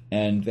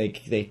 And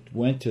they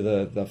went to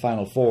the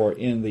Final Four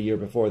in the year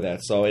before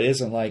that. So it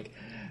isn't like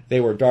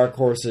they were dark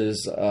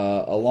horses,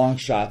 long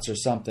shots or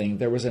something.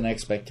 There was an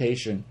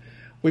expectation,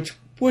 which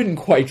wouldn't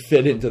quite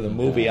fit into the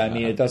movie. I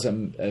mean, it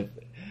doesn't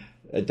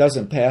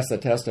pass the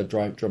test of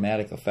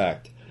dramatic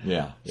effect.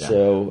 Yeah.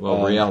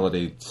 So,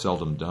 reality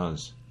seldom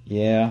does.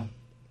 Yeah,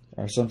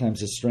 or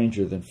sometimes it's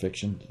stranger than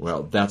fiction.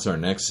 Well, that's our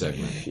next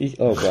segment.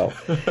 Oh well.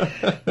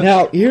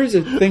 Now, here's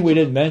a thing we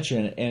didn't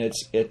mention, and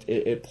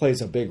it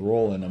plays a big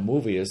role in the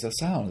movie: is the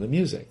sound, the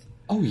music.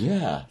 Oh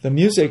yeah, the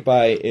music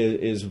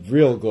is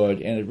real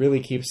good, and it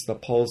really keeps the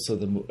pulse of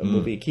the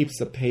movie. It keeps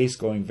the pace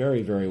going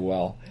very, very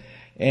well.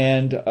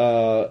 And I'm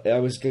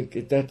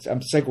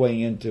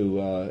segueing into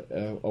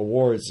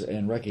awards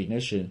and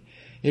recognition.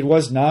 It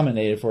was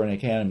nominated for an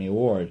Academy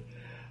Award.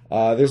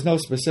 There's no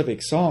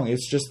specific song;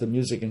 it's just the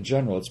music in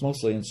general. It's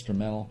mostly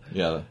instrumental.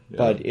 Yeah.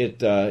 But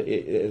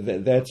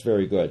that's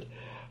very good.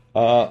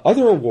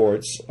 Other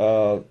awards.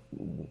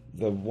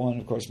 The one,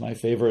 of course, my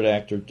favorite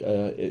actor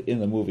in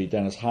the movie,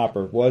 Dennis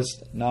Hopper,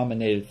 was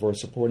nominated for a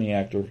supporting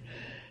actor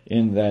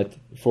in that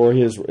for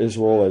his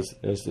role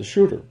as the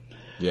shooter.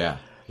 Yeah,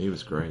 he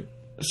was great.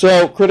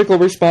 So, critical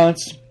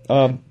response.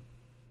 I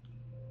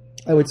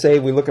would say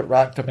we look at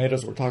Rotten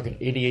Tomatoes, we're talking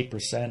 88%.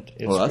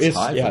 That's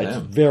high for them. It's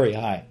very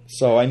high.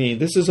 So, I mean,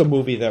 this is a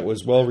movie that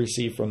was well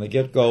received from the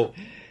get-go.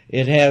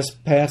 It has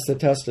passed the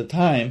test of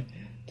time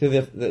to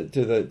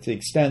the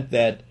extent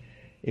that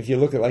if you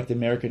look at like the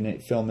American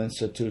Film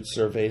Institute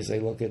surveys, they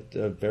look at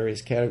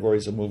various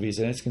categories of movies,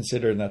 and it's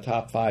considered in the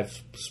top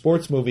 5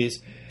 sports movies.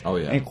 Oh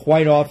yeah, and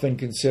quite often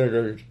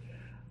considered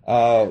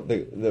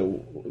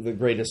the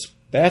greatest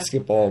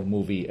basketball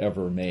movie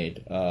ever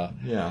made.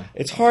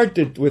 It's hard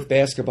with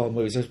basketball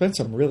movies. There's been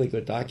some really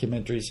good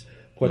documentaries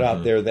put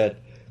out there that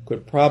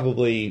could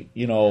probably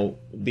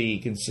be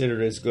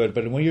considered as good,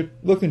 but when you're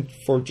looking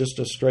for just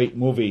a straight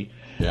movie,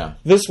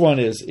 this one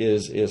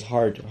is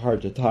hard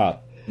to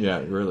top. Yeah,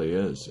 it really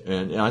is.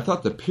 And I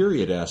thought the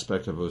period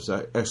aspect of it was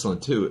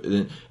excellent,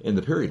 too. And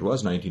the period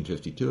was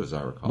 1952, as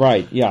I recall.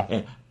 Right,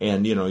 yeah.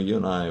 And you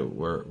and I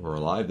were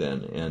alive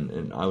then,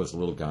 and I was a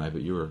little guy,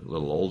 but you were a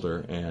little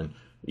older. And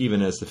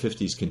even as the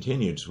 50s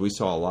continued, we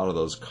saw a lot of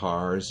those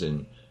cars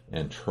and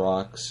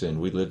trucks, and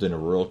we lived in a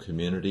rural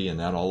community, and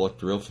that all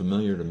looked real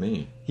familiar to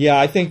me. Yeah,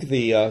 I think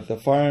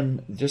the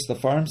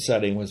farm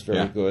setting was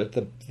very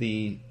good.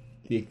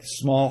 The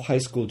small high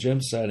school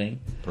gym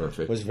setting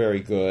was very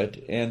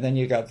good, and then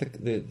you got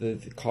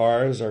the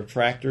cars or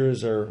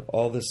tractors or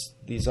all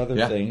these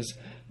other things,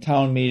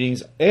 town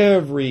meetings.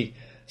 Every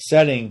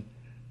setting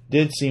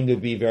did seem to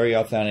be very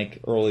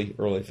authentic, early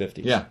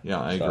 50s. Yeah,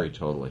 I agree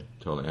totally.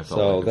 I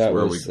So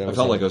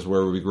felt like it was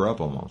where we grew up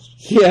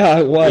almost. Yeah,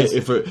 it was.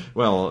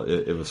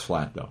 It was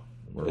flat though.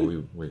 Where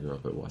we grew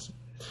up, it wasn't.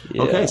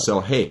 Yeah. Okay, so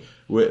hey,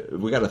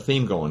 we got a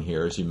theme going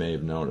here, as you may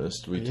have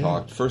noticed. We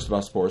talked first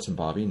about sports and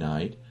Bobby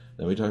Knight,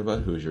 then we talked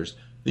about Hoosiers.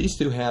 These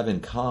two have in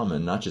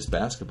common not just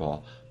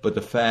basketball, but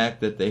the fact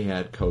that they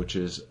had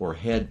coaches or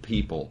had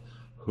people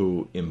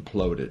who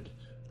imploded,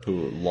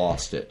 who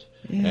lost it.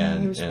 Yeah,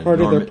 it was part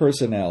of their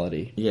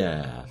personality.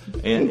 Yeah,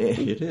 and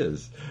it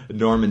is.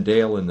 Norman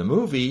Dale in the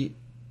movie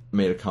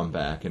made a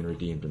comeback and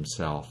redeemed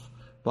himself.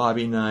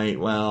 Bobby Knight,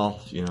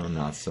 well,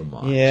 not so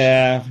much.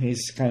 Yeah,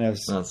 he's kind of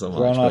not so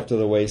thrown much, off to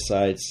the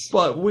wayside.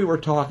 But we were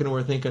talking and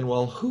we're thinking,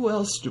 well, who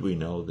else do we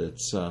know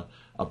that's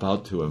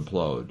about to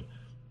implode?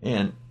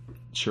 And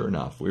sure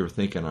enough, we were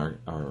thinking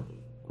our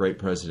great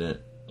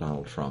president,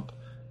 Donald Trump,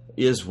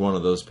 is one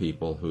of those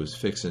people who's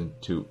fixing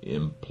to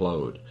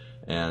implode.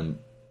 And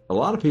a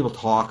lot of people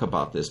talk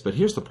about this, but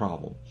here's the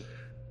problem.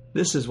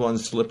 This is one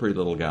slippery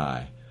little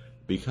guy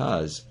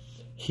because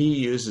he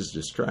uses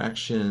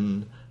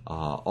distraction,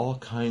 all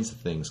kinds of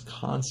things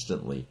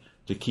constantly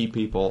to keep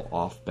people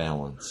off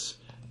balance.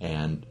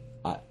 And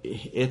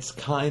it's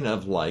kind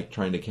of like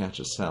trying to catch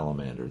a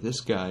salamander.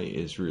 This guy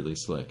is really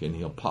slick, and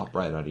he'll pop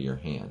right out of your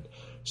hand.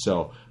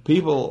 So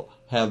people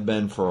have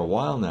been for a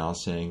while now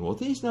saying, well,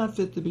 he's not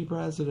fit to be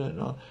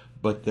president.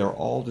 But they're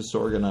all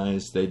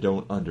disorganized. They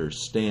don't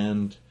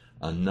understand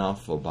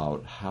enough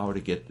about how to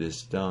get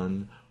this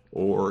done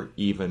or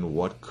even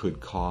what could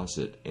cause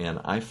it. And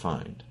I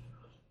find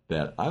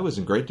that I was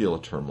in a great deal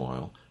of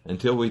turmoil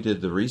until we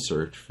did the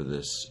research for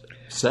this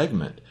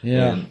segment.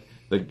 Yeah.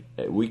 And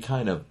we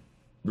kind of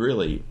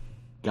really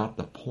got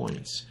the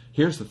points.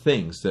 Here's the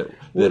things that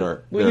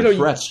are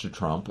threats to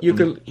Trump.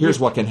 Here's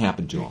what can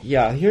happen to him.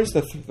 Yeah, here's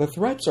the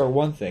threats are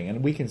one thing,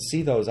 and we can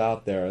see those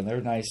out there, and they're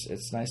nice.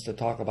 It's nice to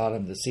talk about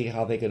them to see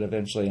how they could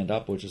eventually end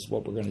up, which is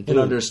what we're going to do. And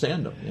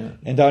understand them, yeah.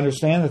 And to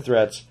understand the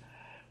threats.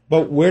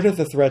 But where do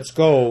the threats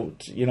go?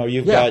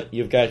 You've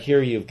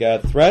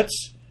got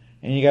threats,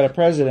 and you got a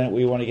president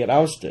we want to get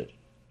ousted.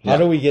 How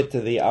do we get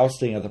to the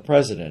ousting of the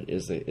president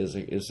is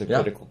the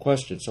critical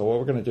question. So what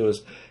we're going to do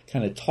is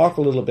kind of talk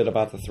a little bit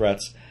about the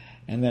threats,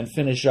 and then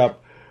finish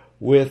up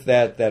with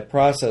that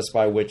process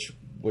by which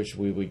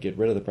we would get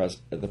rid of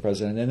the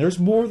president. And there's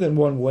more than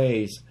one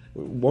way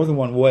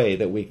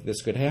that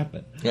this could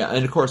happen. Yeah,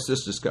 and of course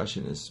this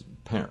discussion is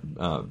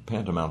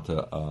tantamount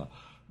to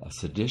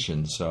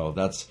sedition. So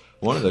that's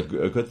one of the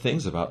good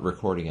things about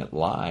recording it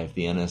live.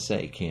 The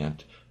NSA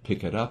can't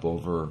pick it up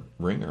over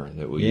Ringer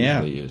that we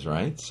usually use,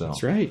 right? So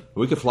that's right.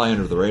 We could fly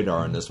under the radar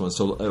on this one.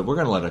 So we're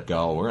going to let it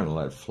go. We're going to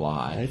let it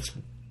fly.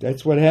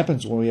 That's what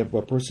happens when we have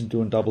a person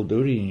doing double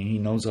duty, and he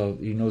knows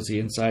the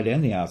inside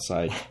and the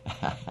outside.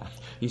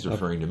 He's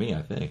referring to me,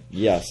 I think.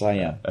 Yes, I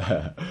am.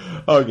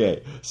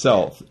 Okay,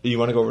 so you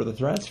want to go over the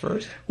threats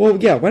first?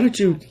 Well, yeah. Why don't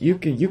you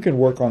can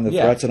work on the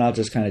threats, and I'll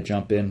just kind of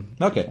jump in.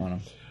 Okay.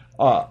 On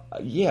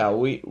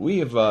them. We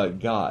have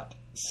got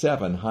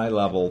 7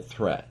 high-level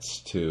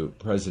threats to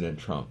President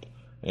Trump.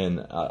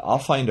 And I'll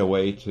find a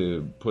way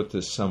to put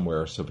this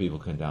somewhere so people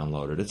can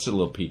download it. It's a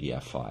little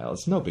PDF file.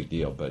 It's no big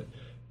deal, but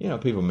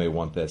people may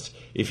want this.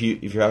 If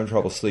you're having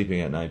trouble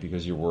sleeping at night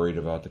because you're worried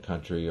about the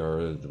country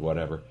or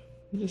whatever,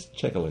 just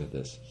take a look at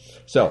this.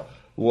 So,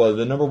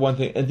 the number one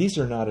thing, and these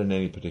are not in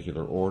any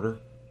particular order.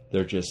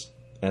 They're just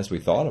as we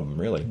thought of them,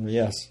 really.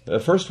 Yes. The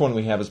first one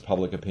we have is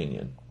public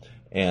opinion.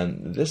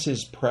 And this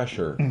is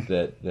pressure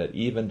that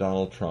even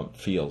Donald Trump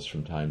feels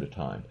from time to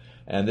time.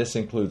 And this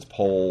includes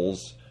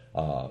polls,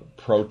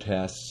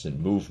 protests and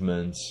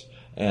movements,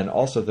 and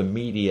also the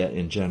media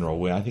in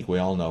general. I think we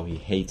all know he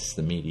hates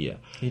the media.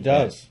 He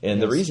does.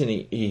 And the reason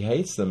he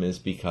hates them is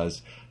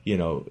because,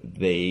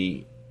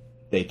 they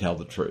tell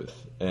the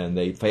truth. And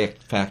they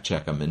fact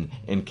check him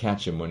and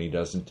catch him when he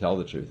doesn't tell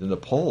the truth. And the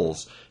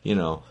polls,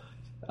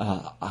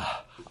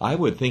 I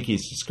would think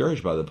he's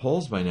discouraged by the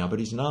polls by now, but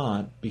he's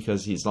not,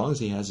 because as long as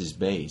he has his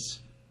base,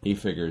 he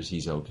figures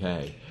he's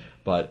okay.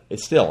 But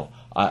it's still,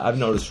 I've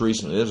noticed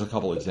recently, there's a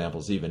couple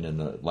examples even in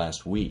the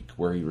last week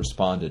where he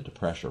responded to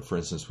pressure. For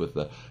instance, with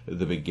the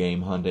big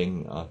game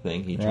hunting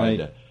thing, he tried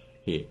to,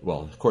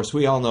 of course,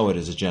 we all know what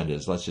his agenda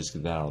is. Let's just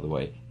get that out of the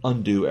way.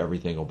 Undo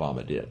everything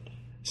Obama did.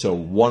 So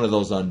one of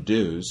those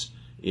undos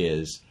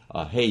is,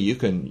 hey, you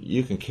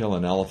can kill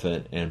an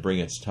elephant and bring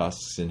its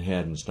tusks and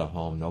head and stuff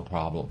home, no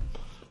problem.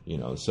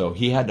 So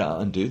he had to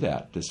undo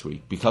that this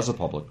week because of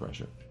public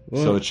pressure.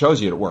 Well, so it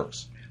shows you it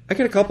works. I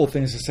got a couple of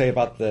things to say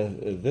about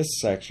this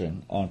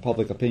section on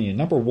public opinion.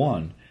 Number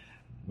one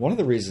of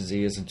the reasons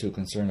he isn't too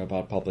concerned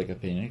about public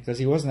opinion because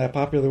he wasn't that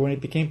popular when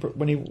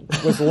he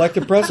was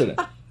elected president.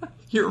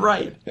 You're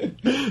right.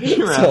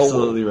 You're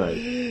absolutely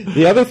right.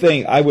 The other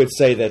thing I would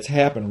say that's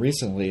happened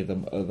recently, the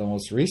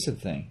most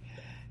recent thing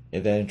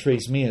that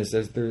intrigues me is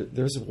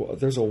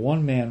there's a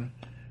one-man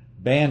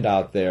band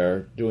out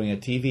there doing a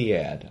TV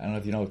ad. I don't know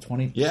if you know,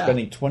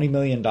 spending $20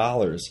 million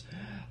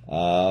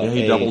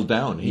He doubled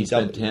down. He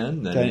spent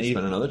 10, then he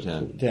spent another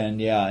 10. 10,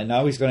 yeah. And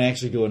now he's going to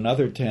actually do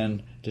another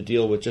 10 to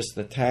deal with just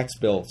the tax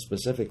bill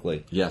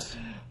specifically. Yes.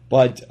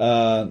 But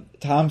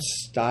Tom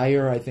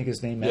Steyer, I think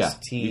his name is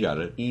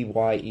Steyer,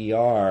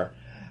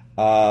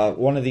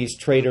 one of these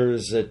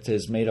traders that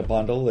has made a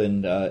bundle,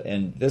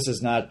 and this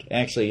is not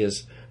actually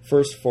his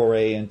first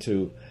foray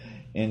into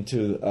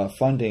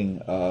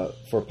funding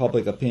for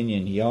public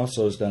opinion. He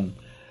also has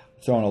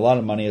thrown a lot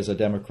of money as a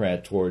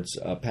Democrat towards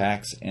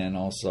PACs and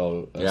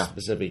also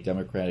specific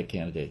Democratic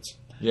candidates.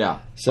 Yeah.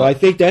 So I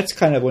think that's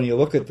kind of, when you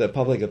look at the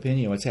public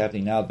opinion, what's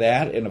happening now.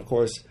 That, and of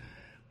course,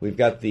 we've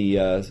got the.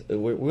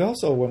 We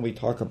also, when we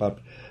talk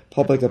about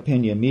public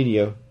opinion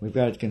media, we've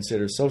got to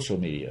consider social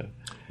media.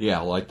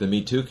 Yeah, like the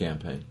Me Too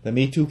campaign. The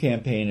Me Too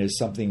campaign is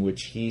something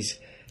which he's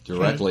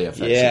directly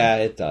affects. Yeah,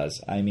 it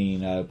does. I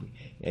mean,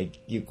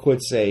 you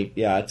could say,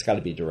 it's got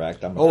to be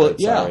direct. I'm afraid,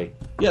 sorry.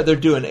 Yeah, they're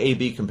doing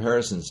A/B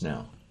comparisons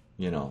now.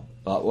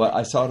 Well,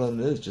 I saw it on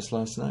the news just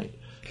last night.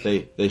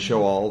 They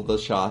show all the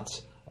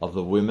shots of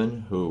the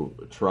women who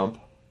Trump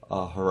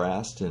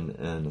harassed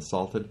and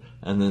assaulted,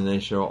 and then they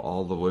show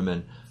all the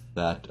women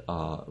that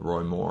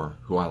Roy Moore,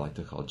 who I like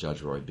to call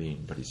Judge Roy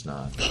Bean, but he's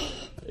not.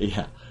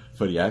 Yeah,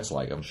 but he acts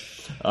like him.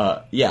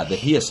 That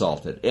he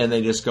assaulted. And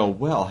they just go,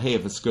 well, hey,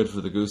 if it's good for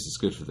the goose, it's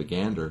good for the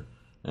gander.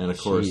 And, of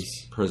course,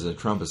 President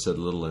Trump has said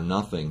little or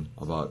nothing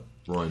about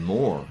Roy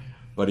Moore,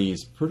 but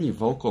he's pretty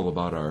vocal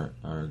about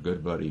our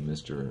good buddy,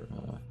 Mr.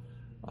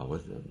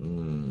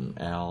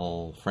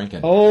 Al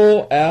Franken.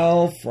 Oh,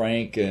 Al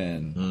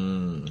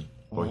Franken.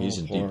 Boy, he's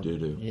in deep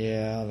doo-doo.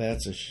 Yeah,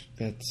 that's...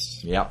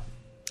 Yeah.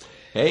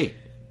 Hey,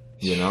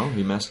 he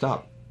messed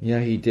up. Yeah,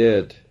 he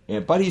did.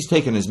 But he's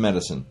taken his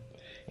medicine.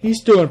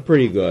 He's doing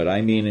pretty good.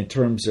 I mean, in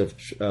terms of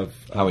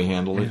how he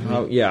handled it.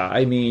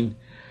 I mean,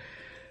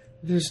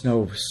 there's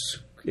no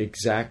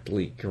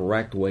exactly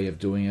correct way of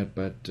doing it,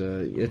 but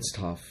it's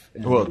tough.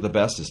 Well, the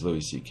best is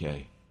Louis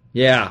C.K.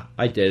 Yeah,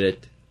 I did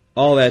it.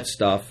 All that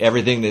stuff.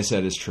 Everything they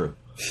said is true.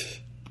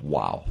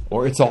 Wow.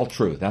 Or it's all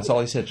true. That's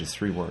all he said, just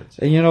 3 words.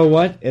 And you know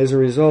what? As a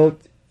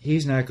result,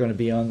 he's not going to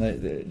be on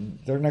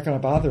they're not going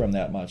to bother him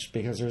that much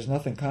because there's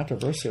nothing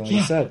controversial in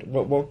he said.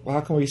 Well,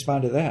 how can we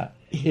respond to that?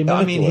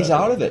 I mean, he's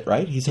out of it,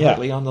 right? He's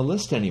hardly on the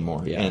list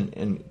anymore. Yeah.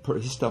 And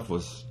his stuff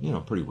was,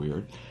 pretty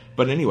weird.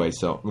 But anyway,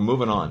 so we're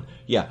moving on.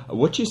 Yeah,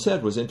 what you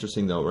said was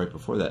interesting, though, right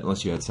before that,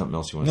 unless you had something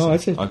else you want to say. No,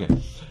 that's it.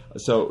 Okay.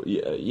 So,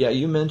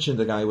 you mentioned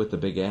the guy with the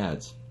big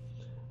ads.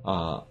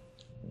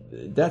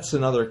 That's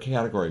another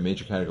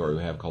major category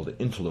we have called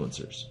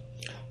influencers.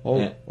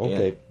 Oh,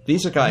 okay. And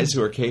these are guys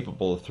who are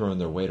capable of throwing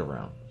their weight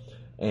around.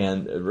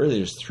 And really,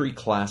 there's 3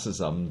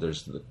 classes of them.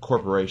 There's the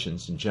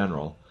corporations in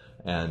general,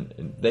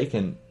 and they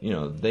can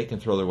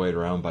throw their weight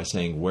around by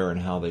saying where and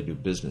how they do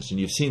business. And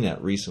you've seen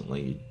that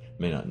recently. You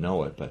may not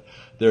know it, but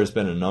there's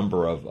been a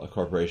number of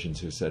corporations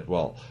who said,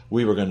 well,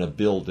 we were going to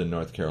build in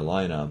North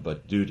Carolina,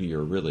 but due to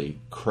your really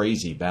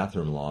crazy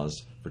bathroom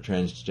laws for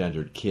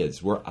transgendered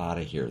kids, we're out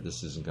of here.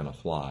 This isn't going to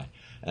fly.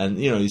 And,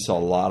 you saw a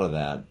lot of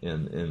that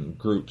in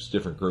groups.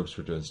 Different groups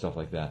were doing stuff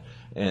like that.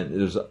 And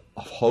there's a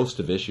host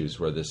of issues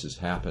where this has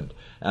happened.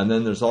 And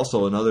then there's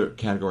also another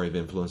category of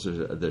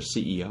influencers. They're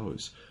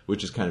CEOs,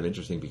 which is kind of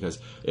interesting because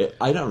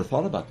I never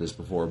thought about this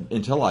before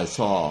until I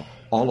saw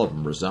all of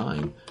them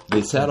resign.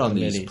 They sat on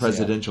these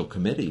presidential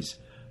committees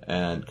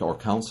or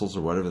councils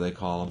or whatever they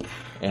call them,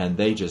 and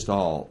they just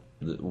all...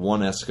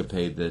 One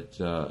escapade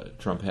that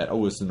Trump had, it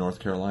was in North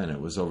Carolina.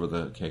 It was over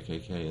the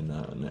KKK and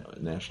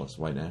the nationalists,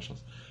 white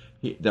nationalists.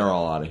 They're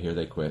all out of here.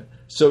 They quit.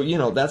 So,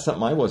 that's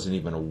something I wasn't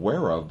even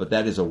aware of, but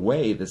that is a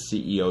way that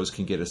CEOs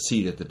can get a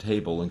seat at the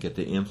table and get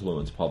to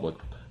influence public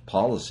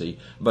policy.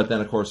 But then,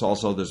 of course,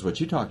 also there's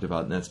what you talked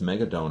about, and that's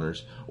mega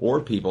donors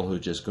or people who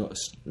just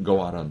go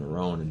out on their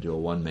own and do a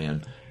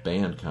one-man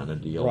band kind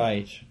of deal.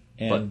 Right.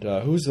 And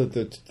who's the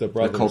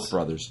brothers? The Koch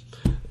brothers.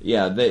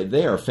 Yeah,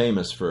 they are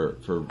famous for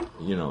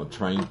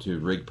trying to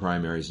rig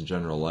primaries and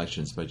general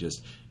elections by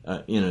just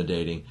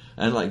inundating.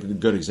 And like a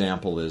good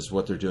example is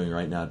what they're doing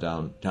right now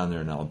down there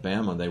in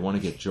Alabama. They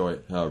want to get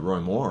Roy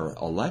Moore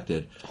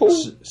elected.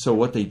 So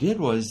what they did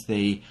was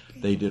they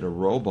did a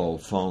robo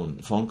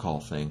phone call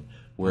thing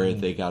where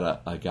they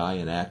got a guy,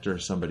 an actor,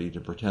 somebody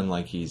to pretend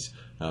like he's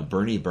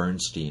Bernie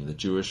Bernstein, the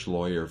Jewish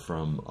lawyer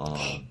from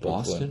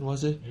Boston,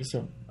 was it?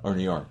 Or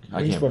New York.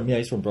 He's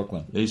from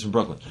Brooklyn. He's from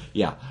Brooklyn.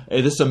 Yeah.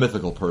 This is a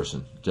mythical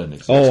person. Doesn't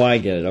exist. Oh, I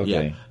get it. Okay.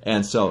 Yeah.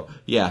 And so,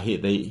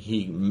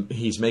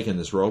 he's making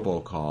this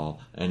robocall,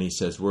 and he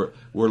says, we're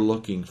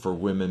looking for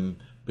women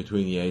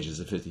between the ages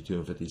of 52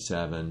 and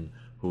 57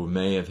 who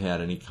may have had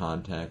any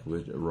contact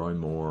with Roy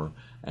Moore,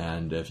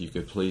 and if you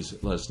could please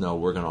let us know,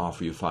 we're going to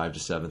offer you $5,000 to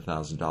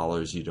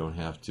 $7,000. You don't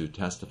have to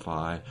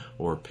testify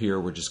or appear.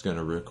 We're just going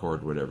to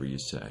record whatever you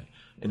say.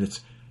 And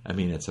it's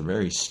a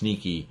very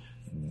sneaky,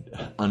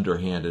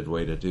 underhanded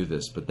way to do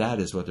this, but that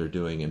is what they're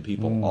doing, and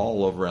people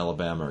all over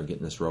Alabama are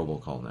getting this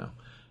robocall now.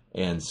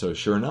 And so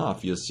sure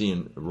enough, you'll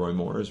see Roy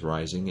Moore is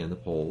rising in the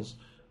polls,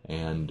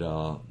 and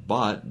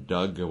but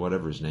Doug,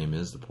 whatever his name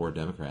is, the poor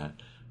Democrat,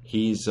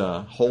 he's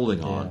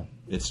holding on.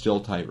 It's still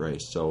a tight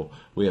race, so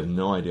we have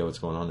no idea what's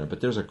going on there.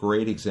 But there's a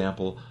great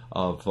example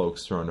of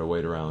folks throwing their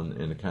weight around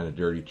and the kind of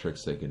dirty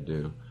tricks they can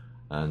do.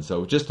 And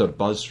so just to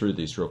buzz through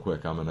these real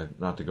quick, I'm going to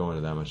not to go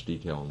into that much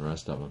detail on the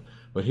rest of them.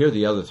 But here are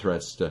the other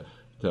threats to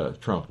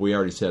Trump. We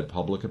already said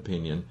public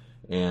opinion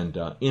and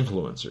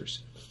influencers.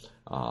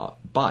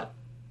 But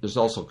there's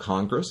also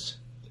Congress,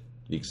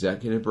 the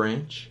executive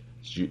branch,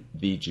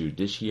 the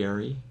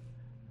judiciary,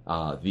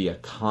 the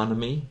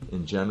economy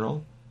in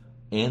general,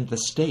 and the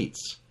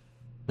states.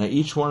 Now,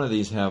 each one of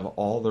these have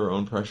all their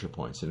own pressure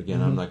points. And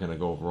again, I'm not going to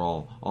go over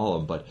all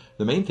of them. But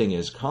the main thing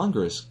is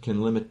Congress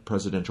can limit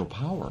presidential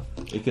power.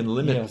 It can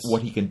limit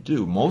what he can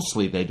do.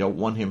 Mostly, they don't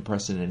want him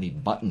pressing any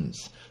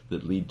buttons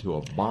that lead to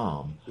a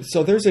bomb.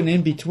 So there's an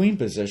in-between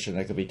position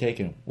that could be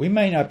taken. We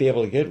may not be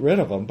able to get rid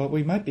of him, but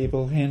we might be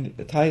able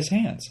to tie his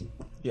hands.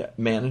 Yeah,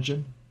 manage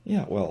him.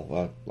 Yeah,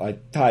 well,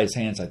 tie his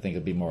hands, I think,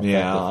 would be more effective.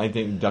 Yeah, I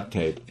think duct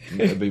tape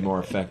would be more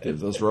effective.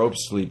 Those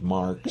robes leave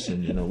marks,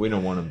 and we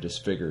don't want him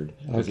disfigured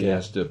because he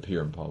has to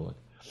appear in public.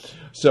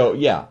 So,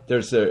 yeah,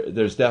 there's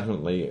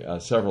definitely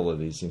several of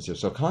these things here.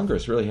 So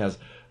Congress really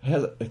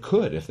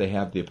could, if they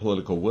have the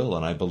political will,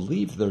 and I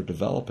believe they're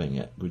developing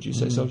it. Would you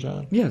say so,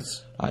 John?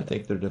 Yes. I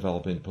think they're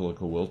developing the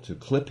political will to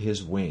clip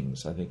his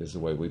wings, I think is the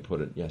way we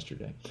put it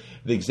yesterday.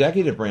 The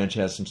executive branch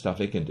has some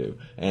stuff it can do,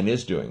 and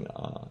is doing.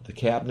 The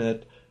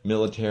cabinet,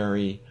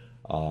 military,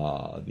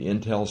 the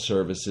intel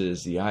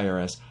services, the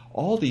IRS,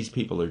 all these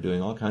people are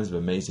doing all kinds of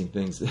amazing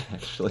things that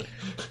actually...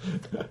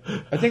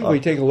 I think if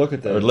we take a look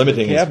at the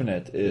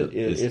cabinet,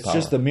 it's power.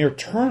 just the mere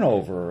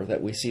turnover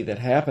that we see that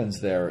happens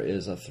there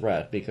is a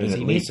threat because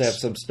he needs to have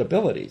some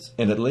stabilities.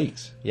 And it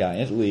leaks. Yeah,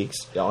 it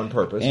leaks. Yeah, on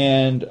purpose.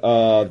 And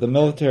the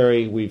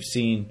military, we've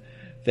seen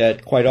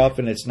that quite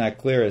often it's not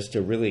clear as to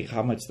really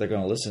how much they're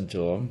going to listen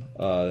to him,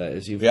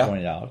 as you've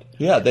pointed out.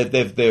 Yeah,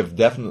 they've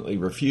definitely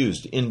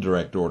refused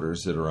indirect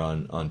orders that are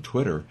on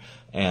Twitter,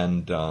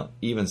 and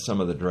even some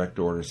of the direct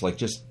orders, like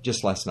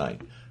just last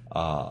night.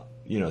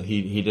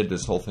 He did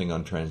this whole thing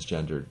on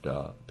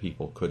transgendered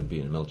people couldn't be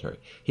in the military.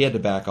 He had to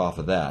back off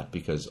of that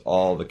because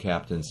all the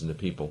captains and the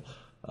people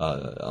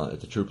at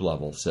the troop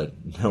level said,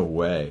 "No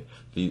way!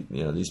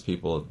 These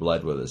people have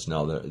bled with us.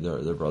 No,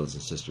 they're brothers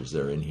and sisters.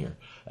 They're in here."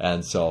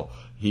 And so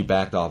he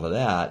backed off of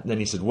that. And then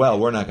he said, "Well,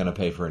 we're not going to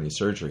pay for any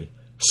surgery."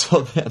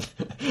 So then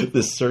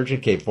the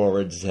surgeon came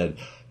forward and said,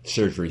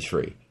 "Surgery's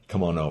free.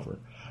 Come on over."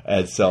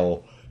 And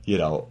so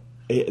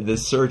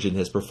this surgeon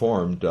has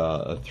performed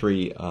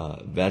 3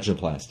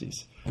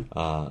 vaginoplasties,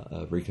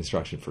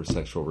 reconstruction for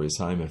sexual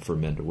reassignment for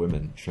men to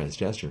women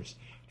transgenders.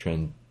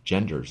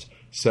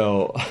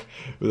 So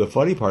the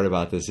funny part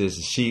about this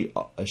is she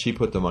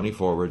put the money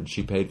forward and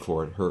she paid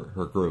for it.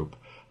 Her group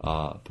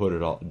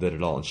did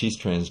it all, and she's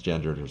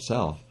transgendered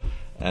herself.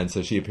 And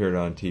so she appeared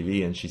on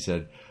TV and she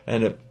said,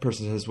 and a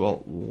person says,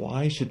 "Well,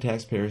 why should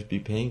taxpayers be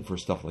paying for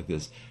stuff like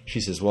this?"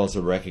 She says, "Well, it's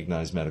a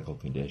recognized medical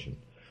condition."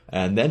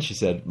 And then she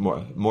said,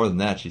 more than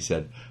that, she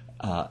said,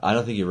 "I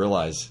don't think you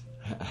realize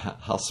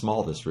how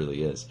small this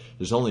really is.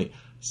 There's only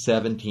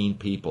 17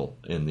 people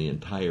in the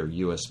entire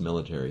U.S.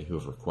 military who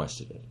have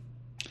requested it.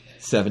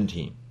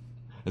 17.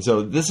 And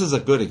so this is a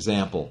good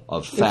example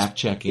of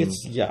fact-checking.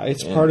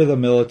 It's part of the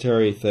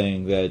military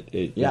thing that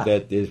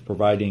is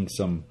providing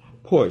some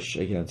push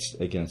against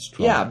Trump.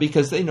 Yeah,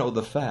 because they know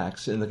the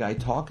facts, and the guy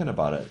talking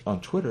about it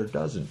on Twitter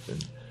doesn't.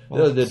 And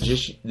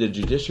the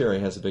judiciary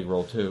has a big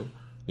role too.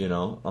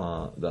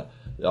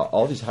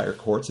 All these higher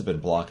courts have been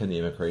blocking the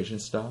immigration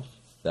stuff.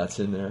 That's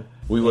in there.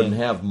 We wouldn't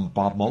have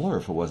Bob Mueller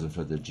if it wasn't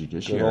for the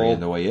judiciary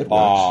and the way it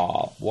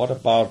works. What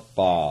about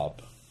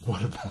Bob?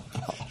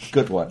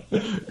 Good one.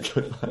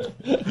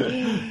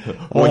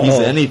 Well, he's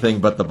anything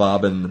but the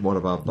Bob, and what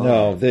about Bob?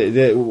 No,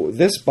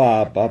 this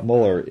Bob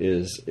Mueller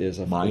is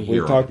a my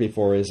hero. We've talked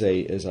before is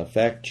a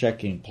fact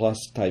checking plus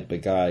type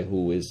of guy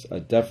who is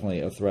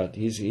definitely a threat.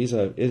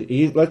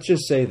 Let's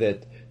just say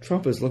that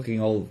Trump is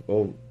looking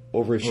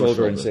over his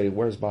shoulder and say,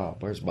 "Where's Bob?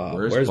 Where's Bob?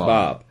 Where's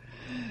Bob?"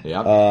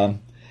 Yeah.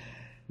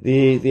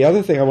 The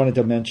other thing I wanted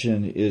to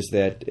mention is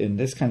that, and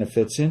this kind of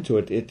fits into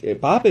it.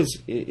 Bob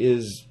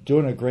is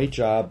doing a great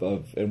job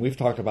of, and we've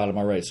talked about him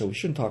already, so we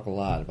shouldn't talk a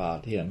lot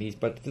about him.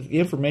 But the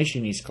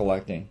information he's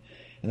collecting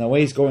and the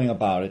way he's going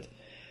about it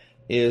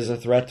is a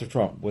threat to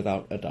Trump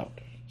without a doubt.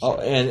 So. Oh,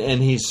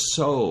 and he's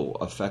so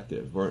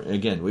effective.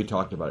 Again, we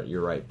talked about it. You're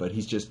right, but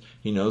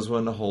he knows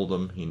when to hold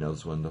them. He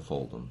knows when to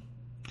fold them.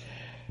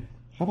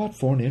 How about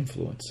foreign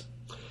influence?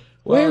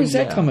 Where is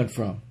that coming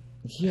from?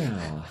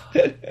 Yeah.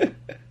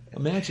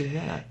 Imagine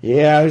that.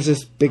 Yeah, there's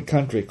this big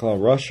country called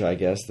Russia, I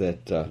guess,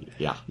 that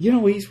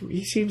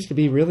he seems to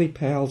be really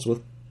pals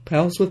with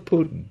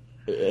Putin.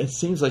 It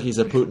seems like he's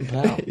a Putin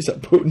pal. He's a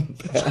Putin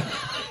pal.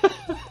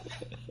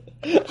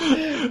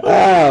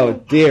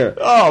 Oh dear.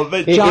 Oh,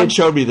 but John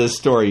showed me this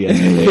story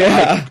yesterday.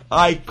 Yeah.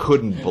 I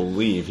couldn't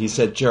believe. He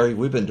said, "Jerry,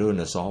 we've been doing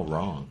this all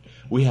wrong.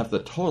 We have the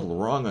total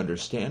wrong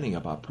understanding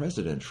about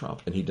President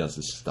Trump." And he does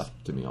this stuff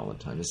to me all the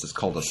time. This is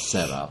called a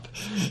setup.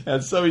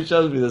 And so he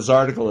shows me this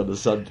article in the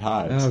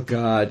Sun-Times. Oh,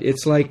 God.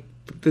 It's like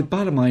the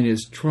bottom line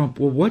is Trump.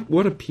 Well,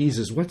 what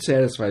appeases, what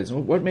satisfies,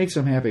 what makes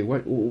him happy,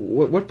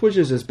 what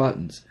pushes his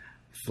buttons?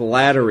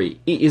 Flattery.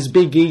 His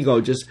big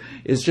ego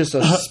is just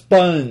a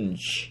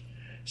sponge,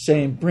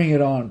 saying, "Bring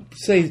it on.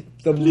 Say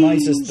the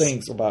nicest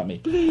things about me."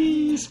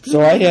 Please.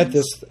 So I had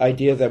this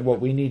idea that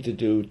what we need to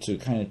do to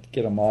kind of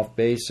get him off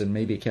base and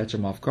maybe catch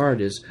him off guard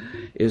is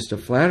to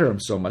flatter him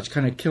so much,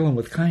 kind of kill him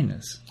with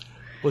kindness.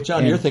 Well,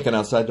 John, you're thinking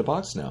outside the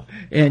box now.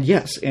 And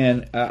yes,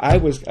 and I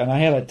was going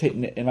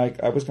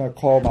to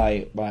call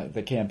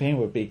the campaign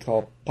would be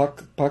called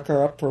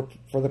 "Pucker Up for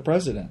the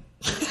President."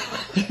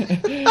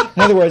 In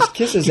other words,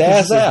 kiss his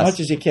ass as much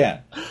as you can.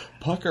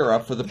 Pucker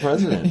up for the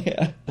president.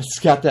 Yeah. It's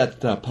got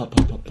that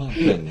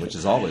thing, which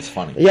is always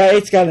funny. Yeah,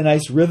 it's got a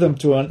nice rhythm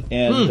to it,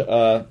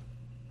 and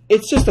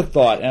it's just a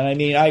thought. And I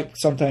mean, I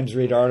sometimes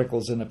read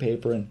articles in the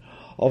paper, and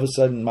all of a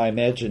sudden my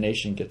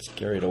imagination gets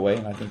carried away,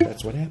 and I think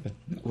that's what happened.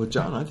 Well,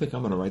 John, I think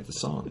I'm going to write the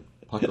song.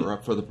 Pucker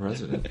up for the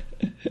president.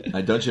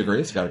 Don't you agree?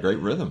 It's got a great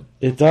rhythm.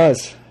 It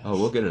does. Oh,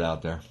 we'll get it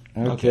out there.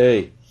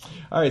 Okay.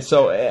 All right,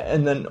 so,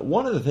 and then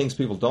one of the things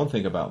people don't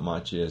think about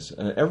much is,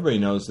 everybody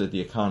knows that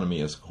the economy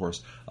is, of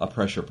course, a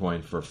pressure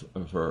point for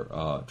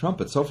Trump,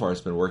 but so far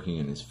it's been working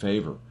in his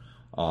favor.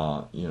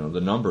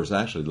 The numbers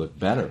actually look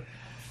better.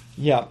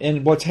 Yeah,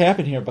 and what's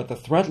happened here, but the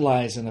threat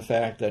lies in the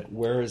fact that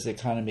where is the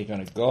economy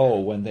going to go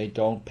when they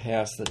don't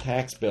pass the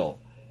tax bill?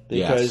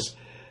 Because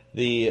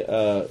the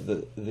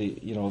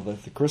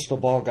crystal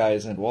ball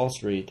guys at Wall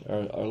Street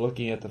are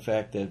looking at the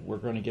fact that we're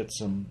going to get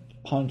some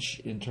punch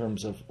in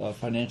terms of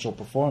financial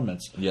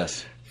performance.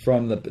 Yes.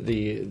 From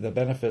the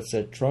benefits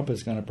that Trump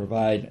is going to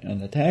provide in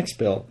the tax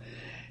bill.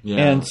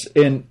 Yeah.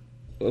 And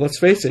let's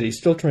face it, he's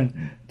still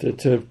trying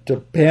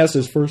to pass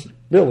his first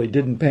bill. He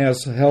didn't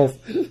pass health,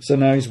 so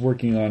now he's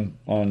working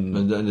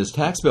on his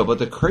tax bill. But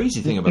the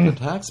crazy thing about the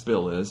tax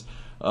bill is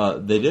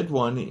they did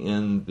one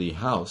in the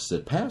House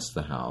that passed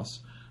the House,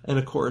 and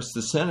of course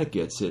the Senate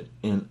gets it.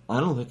 And I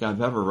don't think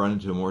I've ever run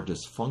into a more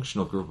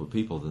dysfunctional group of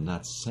people than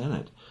that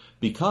Senate,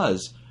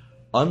 because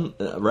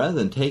rather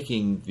than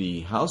taking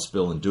the House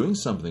bill and doing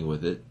something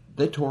with it,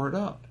 they tore it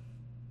up.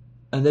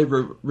 And they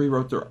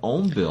rewrote their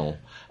own bill.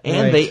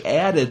 And they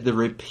added the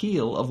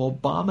repeal of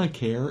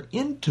Obamacare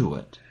into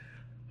it.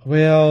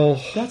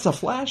 Well, that's a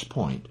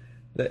flashpoint.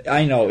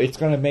 I know. It's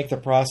going to make the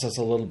process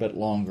a little bit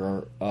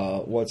longer.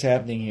 What's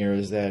happening here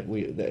is that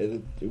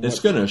it's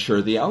going to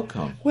assure the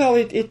outcome. Well,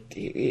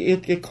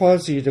 it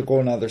causes you to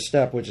go another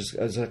step, which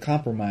is a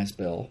compromise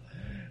bill,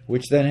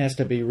 which then has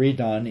to be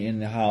redone in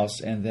the House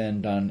and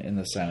then done in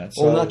the Senate.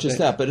 Well, not just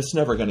that, but it's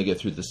never going to get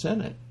through the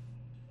Senate.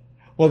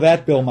 Well,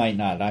 that bill might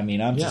not. I mean,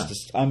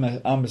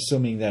 I'm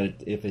assuming that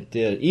if it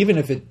did, even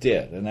if it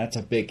did, and that's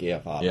a big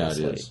if,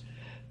 obviously. Yeah, it is.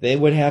 They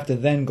would have to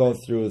then go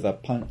through the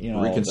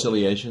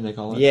reconciliation, they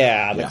call it.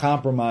 Yeah, the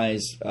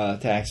compromise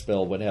tax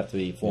bill would have to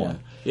be formed.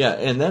 Yeah,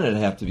 and then it'd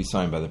have to be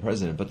signed by the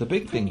president. But the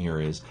big thing here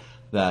is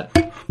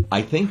that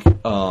I think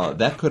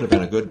that could have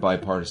been a good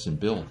bipartisan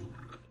bill.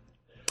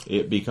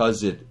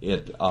 Because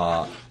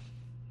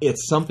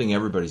it's something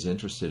everybody's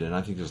interested in.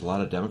 I think there's a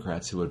lot of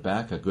Democrats who would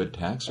back a good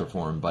tax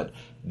reform, but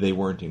they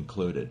weren't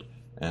included.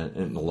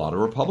 And a lot of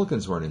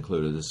Republicans weren't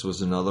included. This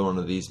was another one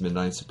of these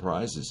midnight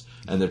surprises.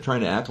 And they're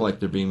trying to act like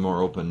they're being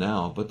more open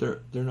now, but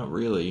they're not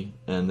really.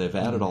 And they've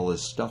added all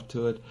this stuff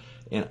to it.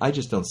 And I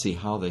just don't see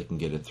how they can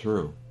get it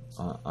through.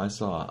 I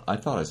thought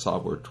I saw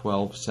where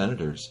 12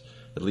 senators,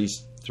 at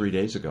least 3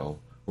 days ago,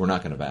 were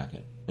not going to back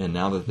it. And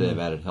now that they've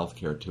added health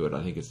care to it,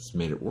 I think it's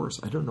made it worse.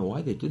 I don't know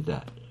why they did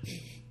that.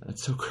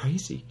 That's so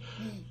crazy,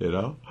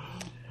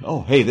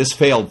 Oh, hey, this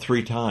failed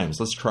 3 times.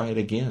 Let's try it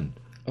again.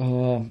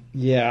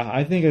 Yeah,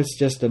 I think it's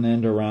just an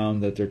end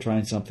around that they're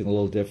trying something a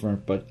little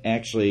different. But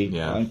actually,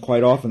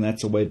 quite often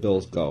that's the way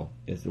bills go,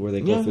 is where they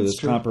go through this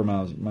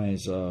compromise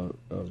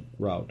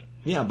route.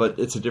 Yeah, but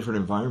it's a different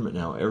environment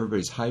now.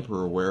 Everybody's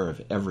hyper aware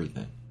of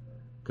everything,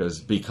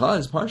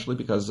 partially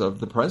because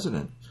of the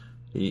president.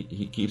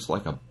 He keeps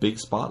like a big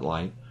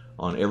spotlight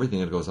on everything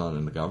that goes on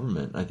in the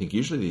government. I think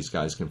usually these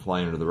guys can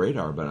fly under the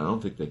radar, but I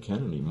don't think they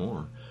can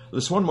anymore.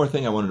 There's one more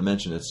thing I wanted to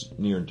mention that's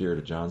near and dear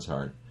to John's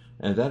heart,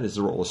 and that is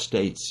the role of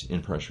states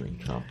in pressuring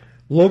Trump.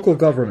 Local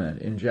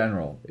government in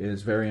general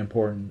is very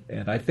important,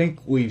 and I think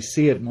we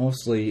see it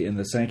mostly in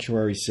the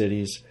sanctuary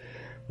cities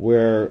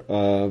where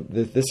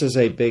this is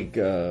a big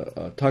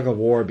tug of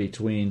war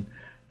between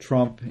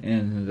Trump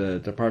and the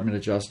Department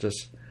of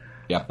Justice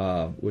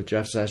with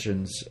Jeff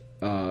Sessions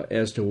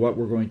as to what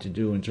we're going to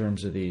do in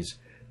terms of these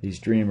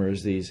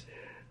dreamers,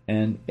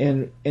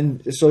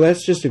 and so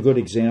that's just a good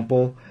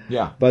example.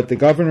 Yeah. But the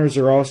governors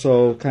are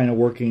also kind of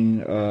working.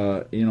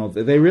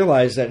 They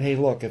realize that, hey,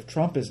 look, if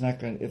Trump is not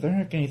going, if they're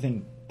not getting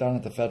anything done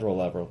at the federal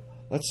level,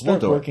 let's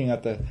start working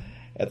at the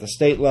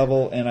state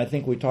level. And I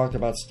think we talked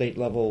about state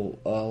level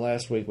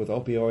last week with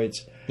opioids.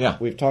 Yeah.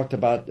 We've talked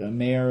about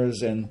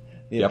mayors and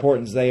the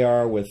importance they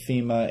are with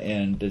FEMA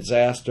and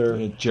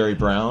disaster. Jerry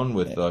Brown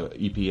with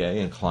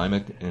EPA and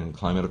climate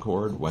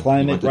accord.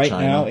 Climate right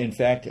now. In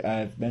fact,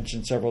 I've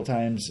mentioned several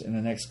times in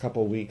the next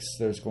couple of weeks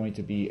there's going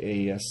to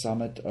be a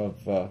summit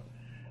of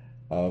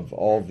of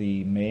all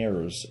the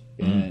mayors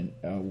in,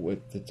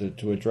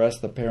 to address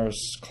the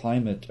Paris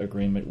Climate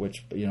Agreement,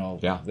 which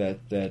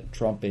that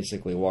Trump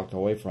basically walked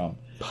away from,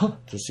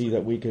 to see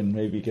that we can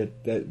maybe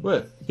get that.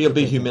 Well, he'll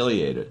be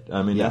humiliated.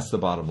 I mean, that's the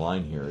bottom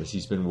line here. Is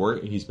he's been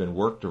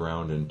worked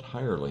around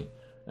entirely,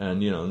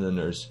 and and then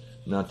there's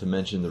not to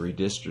mention the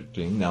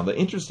redistricting. Now, the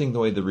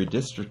way the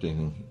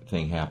redistricting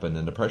thing happened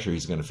and the pressure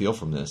he's going to feel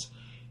from this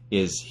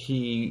is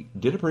he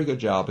did a pretty good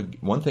job.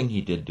 One thing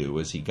he did do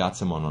is he got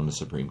someone on the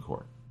Supreme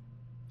Court,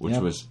 which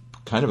was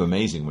kind of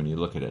amazing when you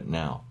look at it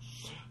now.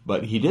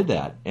 But he did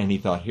that, and he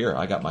thought, here,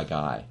 I got my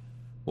guy.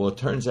 Well, it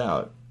turns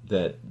out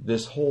that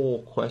this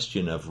whole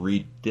question of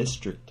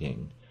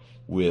redistricting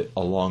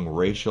along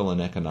racial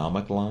and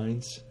economic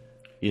lines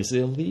is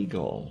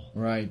illegal.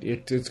 Right.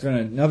 It's going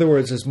to, in other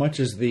words, as much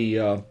as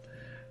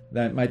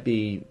that might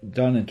be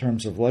done in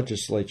terms of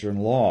legislature and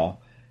law,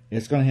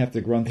 it's going to have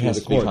to run through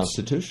the courts. It has to be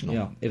constitutional.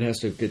 Yeah, it has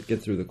to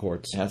get through the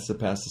courts. It has to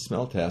pass the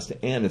smell test,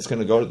 and it's going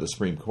to go to the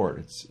Supreme Court.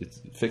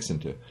 It's fixing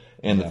to.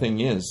 And the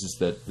thing is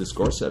that this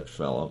Gorsuch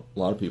fellow, a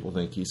lot of people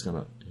think he's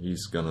gonna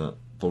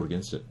vote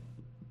against it.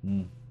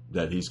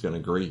 That he's going to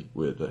agree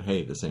with,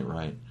 hey, this ain't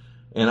right.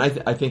 And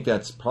I think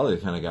that's probably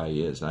the kind of guy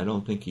he is. I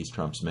don't think he's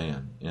Trump's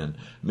man. And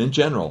in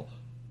general,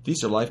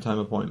 these are lifetime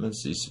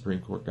appointments, these Supreme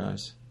Court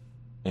guys,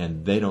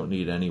 and they don't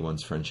need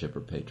anyone's friendship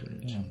or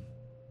patronage. Yeah.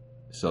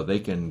 So they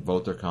can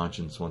vote their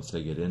conscience once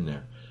they get in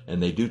there.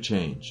 And they do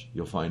change.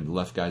 You'll find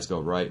left guys go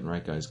right and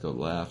right guys go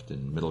left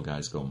and middle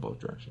guys go in both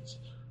directions.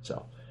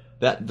 So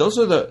those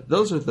are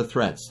the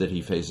threats that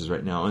he faces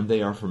right now, and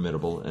they are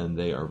formidable and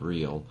they are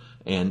real.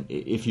 And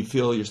if you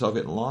feel yourself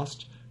getting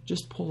lost,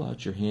 just pull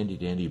out your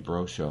handy-dandy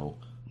bro show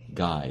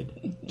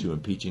guide to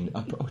impeaching. Did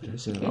I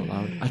say that out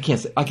loud? I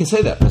can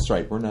say that. That's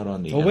right. We're not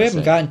on the. Well, we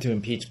haven't gotten to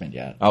impeachment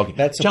yet. Okay,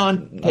 that's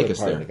John, take us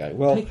there. The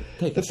well,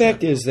 the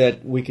fact is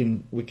that we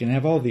can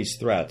have all these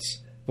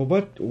threats,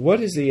 but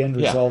what is the end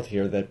result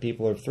here that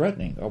people are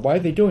threatening? Or why are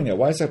they doing that?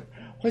 Why is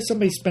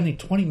somebody spending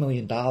 $20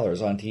 million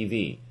on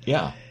TV?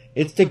 Yeah,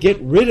 it's to get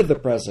rid of the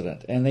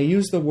president, and they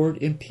use the word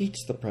impeach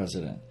the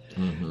president.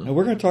 Mm-hmm. And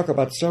we're going to talk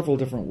about several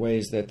different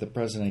ways that the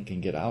president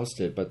can get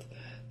ousted, but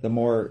the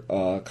more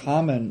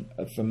common,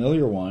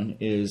 familiar one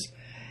is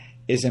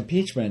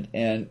impeachment,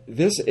 and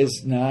this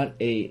is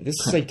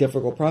a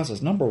difficult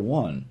process. Number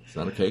one, it's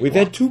not a cakewalk. We've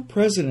had two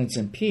presidents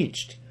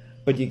impeached,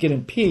 but you get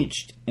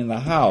impeached in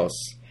the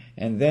House,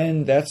 and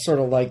then that's sort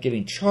of like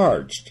getting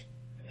charged,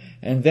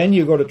 and then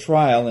you go to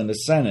trial in the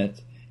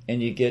Senate,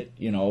 and you get,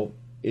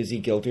 is he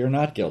guilty or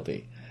not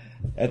guilty?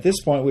 At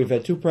this point, we've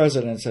had two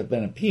presidents have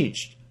been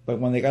impeached, but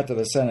when they got to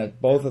the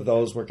Senate, both of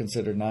those were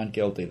considered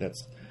non-guilty.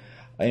 That's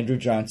Andrew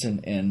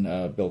Johnson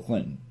and Bill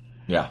Clinton.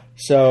 Yeah.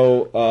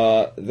 So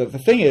the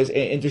thing is,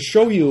 and to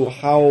show you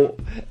how,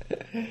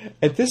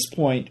 at this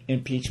point,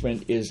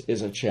 impeachment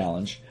is a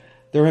challenge,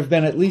 there have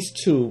been at least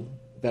two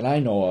that I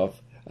know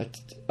of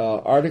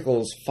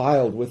articles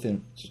filed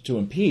to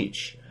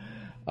impeach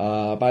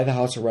by the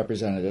House of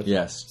Representatives.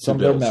 Yes. Some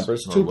of their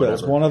members. Two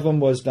bills. One of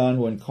them was done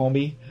when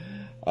Comey,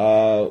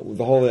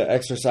 the whole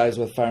exercise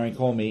with firing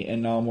Comey,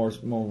 and now more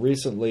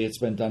recently it's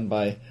been done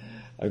by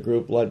a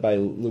group led by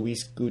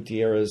Luis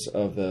Gutierrez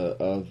of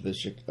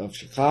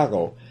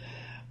Chicago.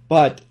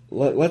 But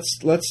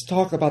let's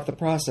talk about the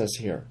process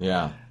here.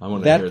 Yeah, I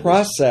want to hear that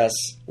process.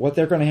 What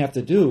they're going to have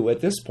to do at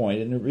this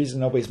point, and the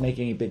reason nobody's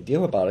making a big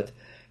deal about it,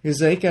 is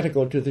they got to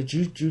go to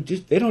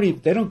the They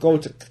don't go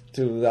to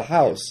the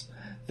House.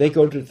 They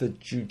go to the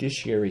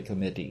Judiciary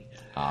Committee.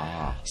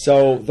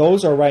 So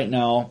those are right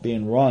now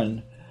being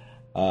run.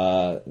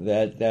 That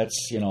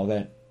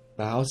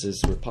the House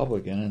is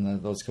Republican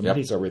and those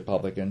committees are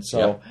Republican.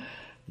 So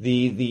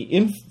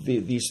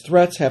these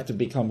threats have to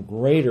become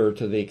greater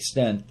to the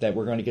extent that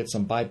we're going to get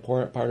some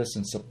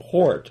bipartisan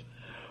support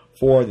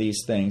for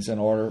these things in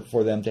order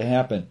for them to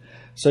happen.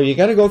 So you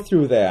got to go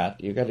through that.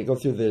 You got to go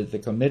through the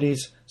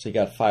committees. So you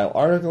got to file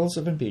articles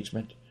of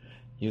impeachment.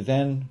 You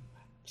then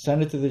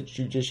send it to the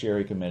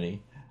Judiciary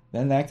Committee.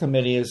 Then that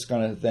committee is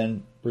going to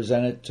then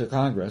present it to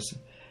Congress,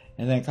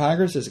 and then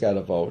Congress has got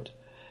to vote.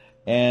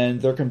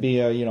 And there can be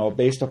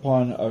based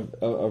upon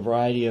a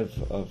variety of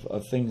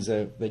things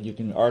that you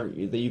can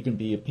argue, that you can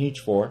be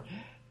impeached for.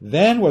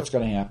 Then what's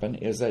going to happen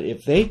is that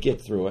if they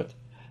get through it,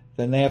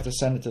 then they have to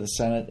send it to the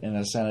Senate, and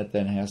the Senate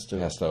then has to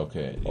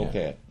okay it.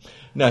 Okay it.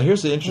 Now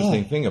here's the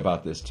interesting thing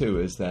about this too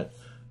is that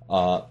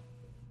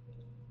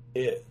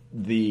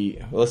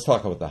let's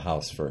talk about the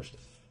House first.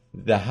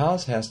 The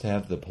House has to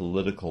have the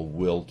political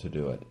will to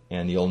do it,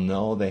 and you'll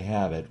know they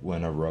have it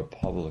when a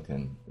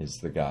Republican is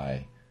the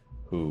guy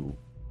who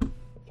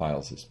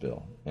files this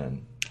bill.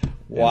 And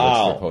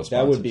wow,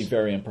 that would be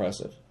very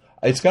impressive.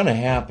 It's going to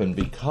happen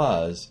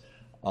because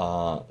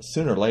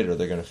sooner or later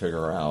they're going to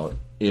figure out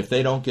if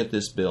they don't get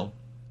this bill,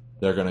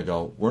 they're going to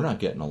go, we're not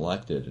getting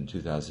elected in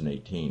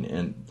 2018.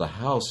 And the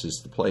House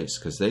is the place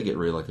because they get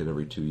reelected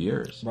every 2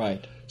 years.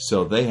 Right.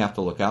 So they have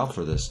to look out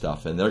for this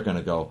stuff, and they're going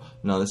to go,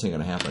 no, this ain't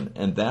going to happen.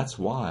 And that's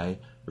why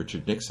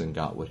Richard Nixon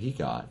got what he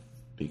got,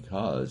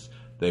 because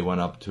they went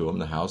up to him,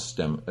 the House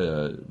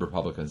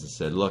Republicans, and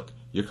said, look,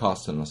 you're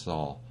costing us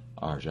all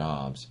our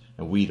jobs,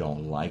 and we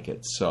don't like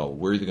it. So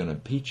we're either going to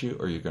impeach you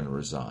or you're going to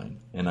resign.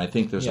 And I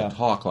think there's a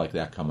talk like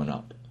that coming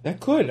up. That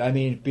could. I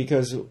mean,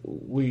 because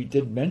we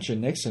did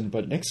mention Nixon,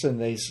 but Nixon,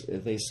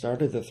 they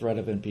started the threat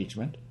of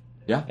impeachment.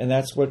 Yeah. And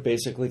that's what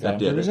basically got him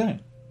to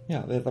resign.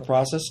 Yeah, the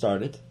process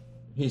started.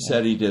 He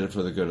said he did it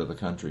for the good of the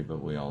country,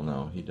 but we all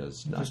know he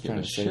does not give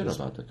a shit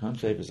about the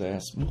country. Save his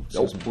ass.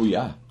 Oh,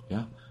 yeah.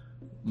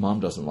 Mom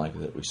doesn't like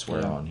that we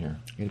swear on here.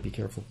 You gotta be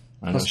careful.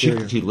 I know. She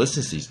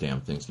listens to these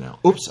damn things now.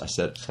 Oops, I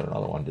said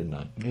another one, didn't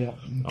I? Yeah.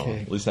 Okay.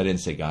 Oh, at least I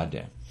didn't say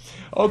goddamn.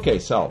 Okay,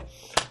 so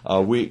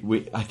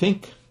I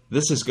think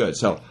this is good.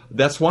 So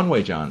that's one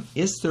way, John.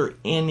 Is there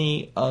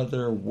any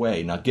other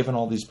way? Now, given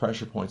all these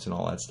pressure points and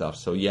all that stuff,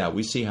 so yeah,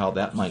 we see how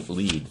that might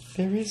lead.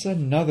 There is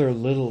another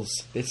little.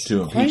 It's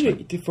to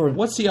impeachment.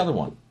 What's the other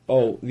one?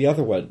 Oh, the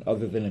other one,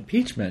 other than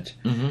impeachment,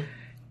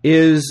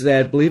 is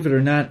that, believe it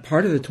or not,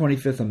 part of the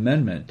 25th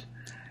Amendment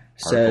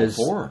says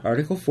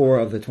Article 4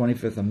 of the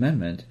 25th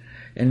Amendment,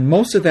 and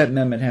most of that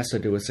amendment has to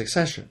do with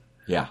succession.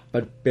 Yeah.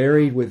 But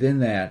buried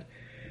within that,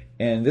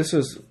 and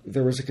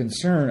there was a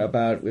concern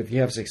about if you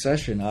have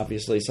succession,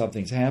 obviously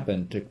something's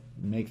happened to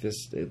make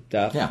this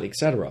death,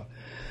 etc.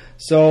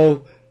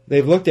 So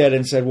they've looked at it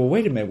and said, well,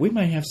 wait a minute, we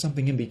might have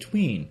something in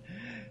between.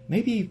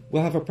 Maybe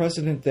we'll have a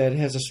president that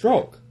has a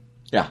stroke.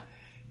 Yeah.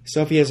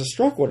 So if he has a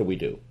stroke, what do we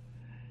do?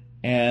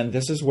 And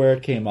this is where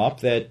it came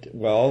up that,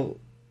 well,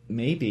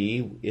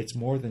 maybe it's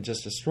more than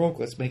just a stroke.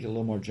 Let's make it a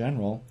little more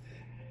general.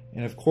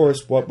 And, of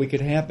course, what we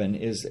could happen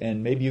is,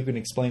 and maybe you can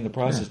explain the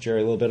process, Jerry,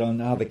 a little bit on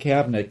how the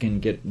cabinet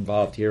can get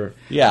involved here.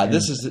 Yeah,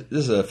 this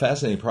is a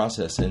fascinating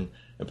process. And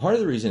part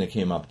of the reason it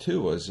came up,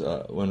 too, was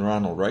when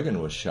Ronald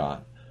Reagan was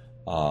shot,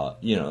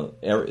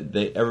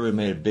 everybody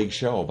made a big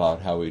show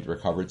about how he'd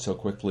recovered so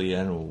quickly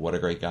and what a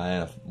great guy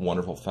and a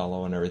wonderful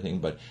fellow and everything,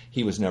 but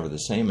he was never the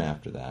same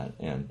after that.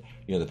 And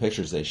the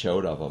pictures they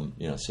showed of him,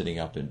 sitting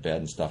up in bed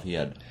and stuff,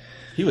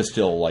 he was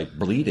still like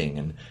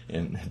bleeding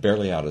and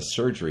barely out of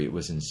surgery. It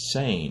was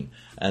insane.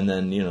 And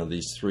then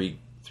these three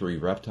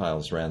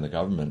reptiles ran the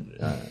government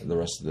the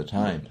rest of the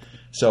time.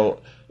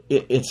 So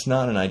it's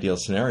not an ideal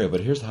scenario.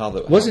 But here's how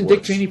wasn't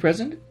Dick Cheney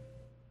president?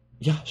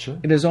 Yeah, sure.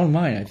 In his own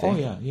mind, I think.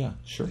 Oh, yeah,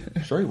 sure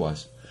he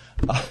was.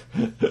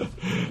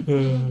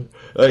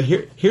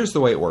 Here's the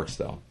way it works,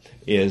 though.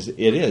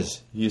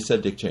 You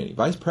said Dick Cheney.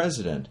 Vice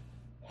President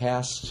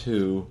has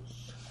to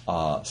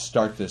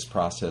start this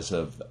process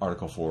of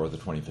Article 4 of the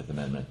 25th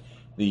Amendment.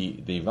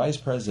 The Vice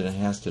President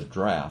has to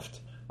draft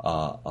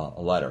a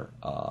letter,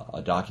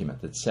 a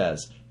document that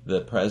says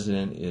the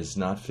President is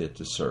not fit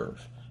to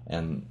serve.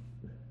 And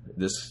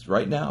this,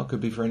 right now, could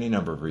be for any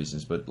number of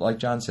reasons. But like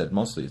John said,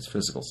 mostly it's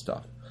physical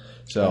stuff.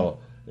 So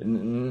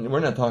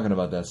we're not talking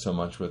about that so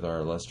much with our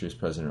illustrious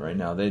president right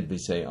now. They'd be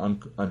say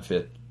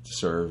unfit to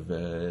serve,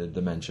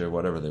 dementia,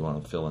 whatever they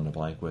want to fill in the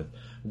blank with.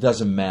 It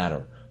doesn't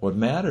matter. What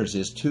matters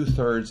is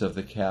 2/3 of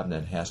the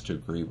cabinet has to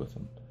agree with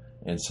them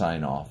and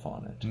sign off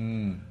on it.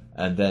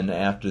 And then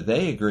after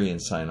they agree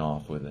and sign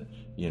off with it,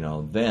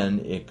 then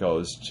it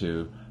goes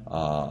to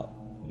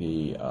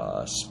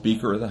the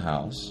Speaker of the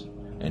House,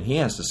 and he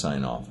has to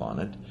sign off on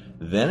it.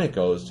 Then it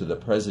goes to the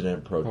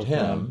President pro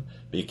tem,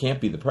 but you can't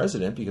be the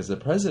President because the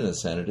President of the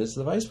Senate is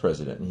the Vice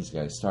President, and he's the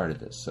guy who started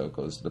this. So it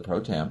goes to the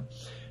pro tem.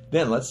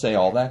 Then let's say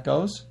all that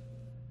goes.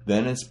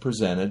 Then it's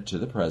presented to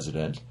the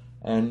President,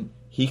 and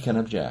he can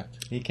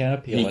object. He can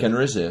appeal. He can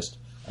resist,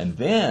 and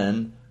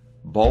then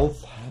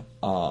both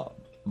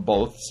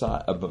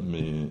sides,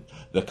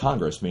 the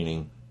Congress,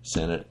 meaning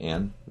Senate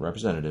and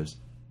Representatives,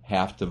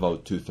 have to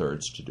vote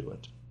 2/3 to do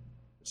it.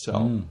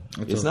 So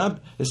it's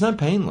not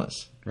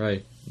painless.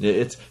 Right.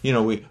 It's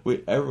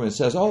everyone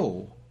says,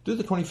 "Oh, do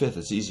the 25th.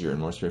 It's easier and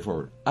more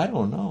straightforward." I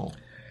don't know.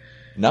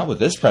 Not with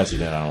this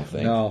president, I don't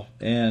think. No,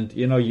 and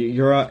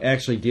you're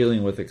actually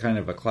dealing with a kind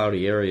of a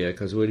cloudy area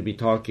because we'd be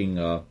talking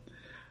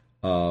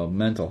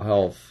mental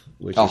health,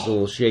 which is a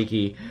little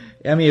shaky.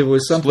 I mean, it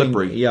was something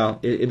slippery. Yeah,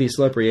 it'd be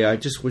slippery. I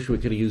just wish we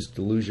could have used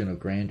delusion of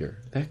grandeur.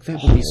 That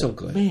would be so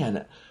good,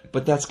 man.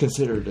 But that's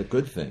considered a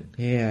good thing.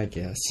 Yeah, I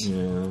guess.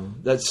 Yeah,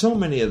 that so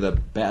many of the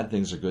bad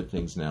things are good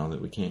things now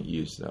that we can't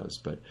use those.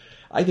 But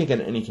I think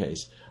in any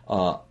case,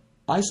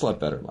 I slept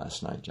better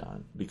last night,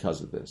 John,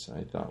 because of this.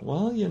 I thought,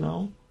 well,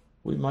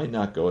 we might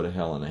not go to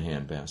hell in a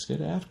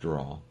handbasket after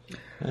all.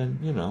 And,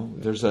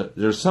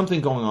 there's something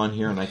going on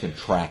here and I can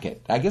track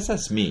it. I guess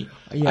that's me.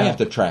 Yeah. I have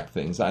to track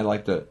things. I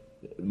like to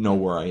know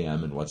where I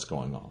am and what's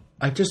going on.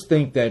 I just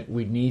think that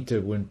we need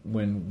to, when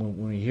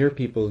we hear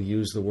people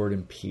use the word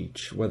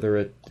impeach,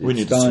 whether we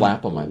need to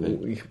slap them, I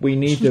think. We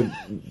need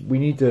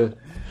to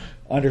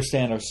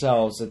understand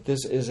ourselves that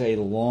this is a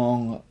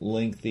long,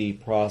 lengthy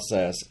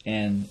process.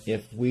 And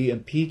if we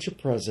impeach a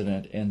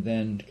president and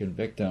then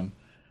convict him,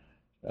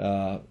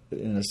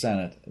 in the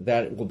Senate,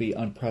 that will be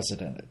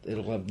unprecedented.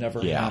 It'll have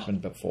never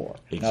happened before.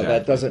 Exactly. Now,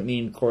 that doesn't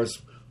mean, of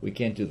course, we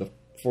can't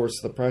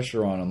force the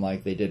pressure on him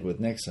like they did with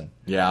Nixon.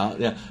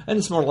 Yeah, and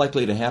it's more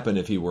likely to happen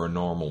if he were a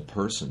normal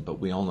person, but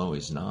we all know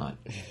he's not.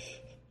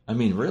 I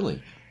mean,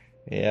 really.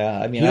 Yeah,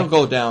 I mean, he'll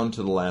go down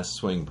to the last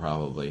swing,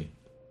 probably.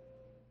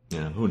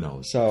 Who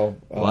knows? So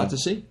we'll have to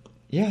see.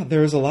 Yeah,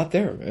 there's a lot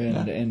there,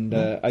 and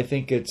I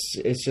think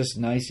it's just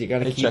nice. You got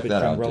to keep check it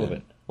that out,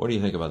 relevant. dude. What do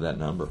you think about that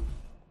number?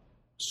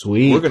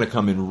 Sweet. We're going to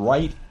come in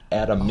right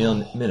at a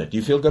minute. Do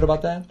you feel good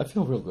about that? I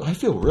feel real good. I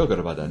feel real good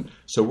about that.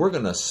 So we're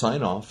going to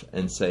sign off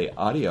and say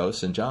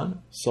adios. And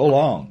John, so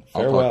long.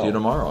 Farewell. I'll talk to you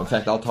tomorrow. In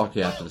fact, I'll talk to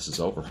you after this is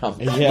over.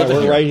 Yeah,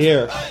 we're right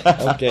here.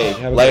 Okay.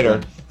 Have a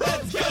Later. good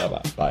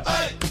one. Bye-bye.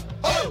 Bye.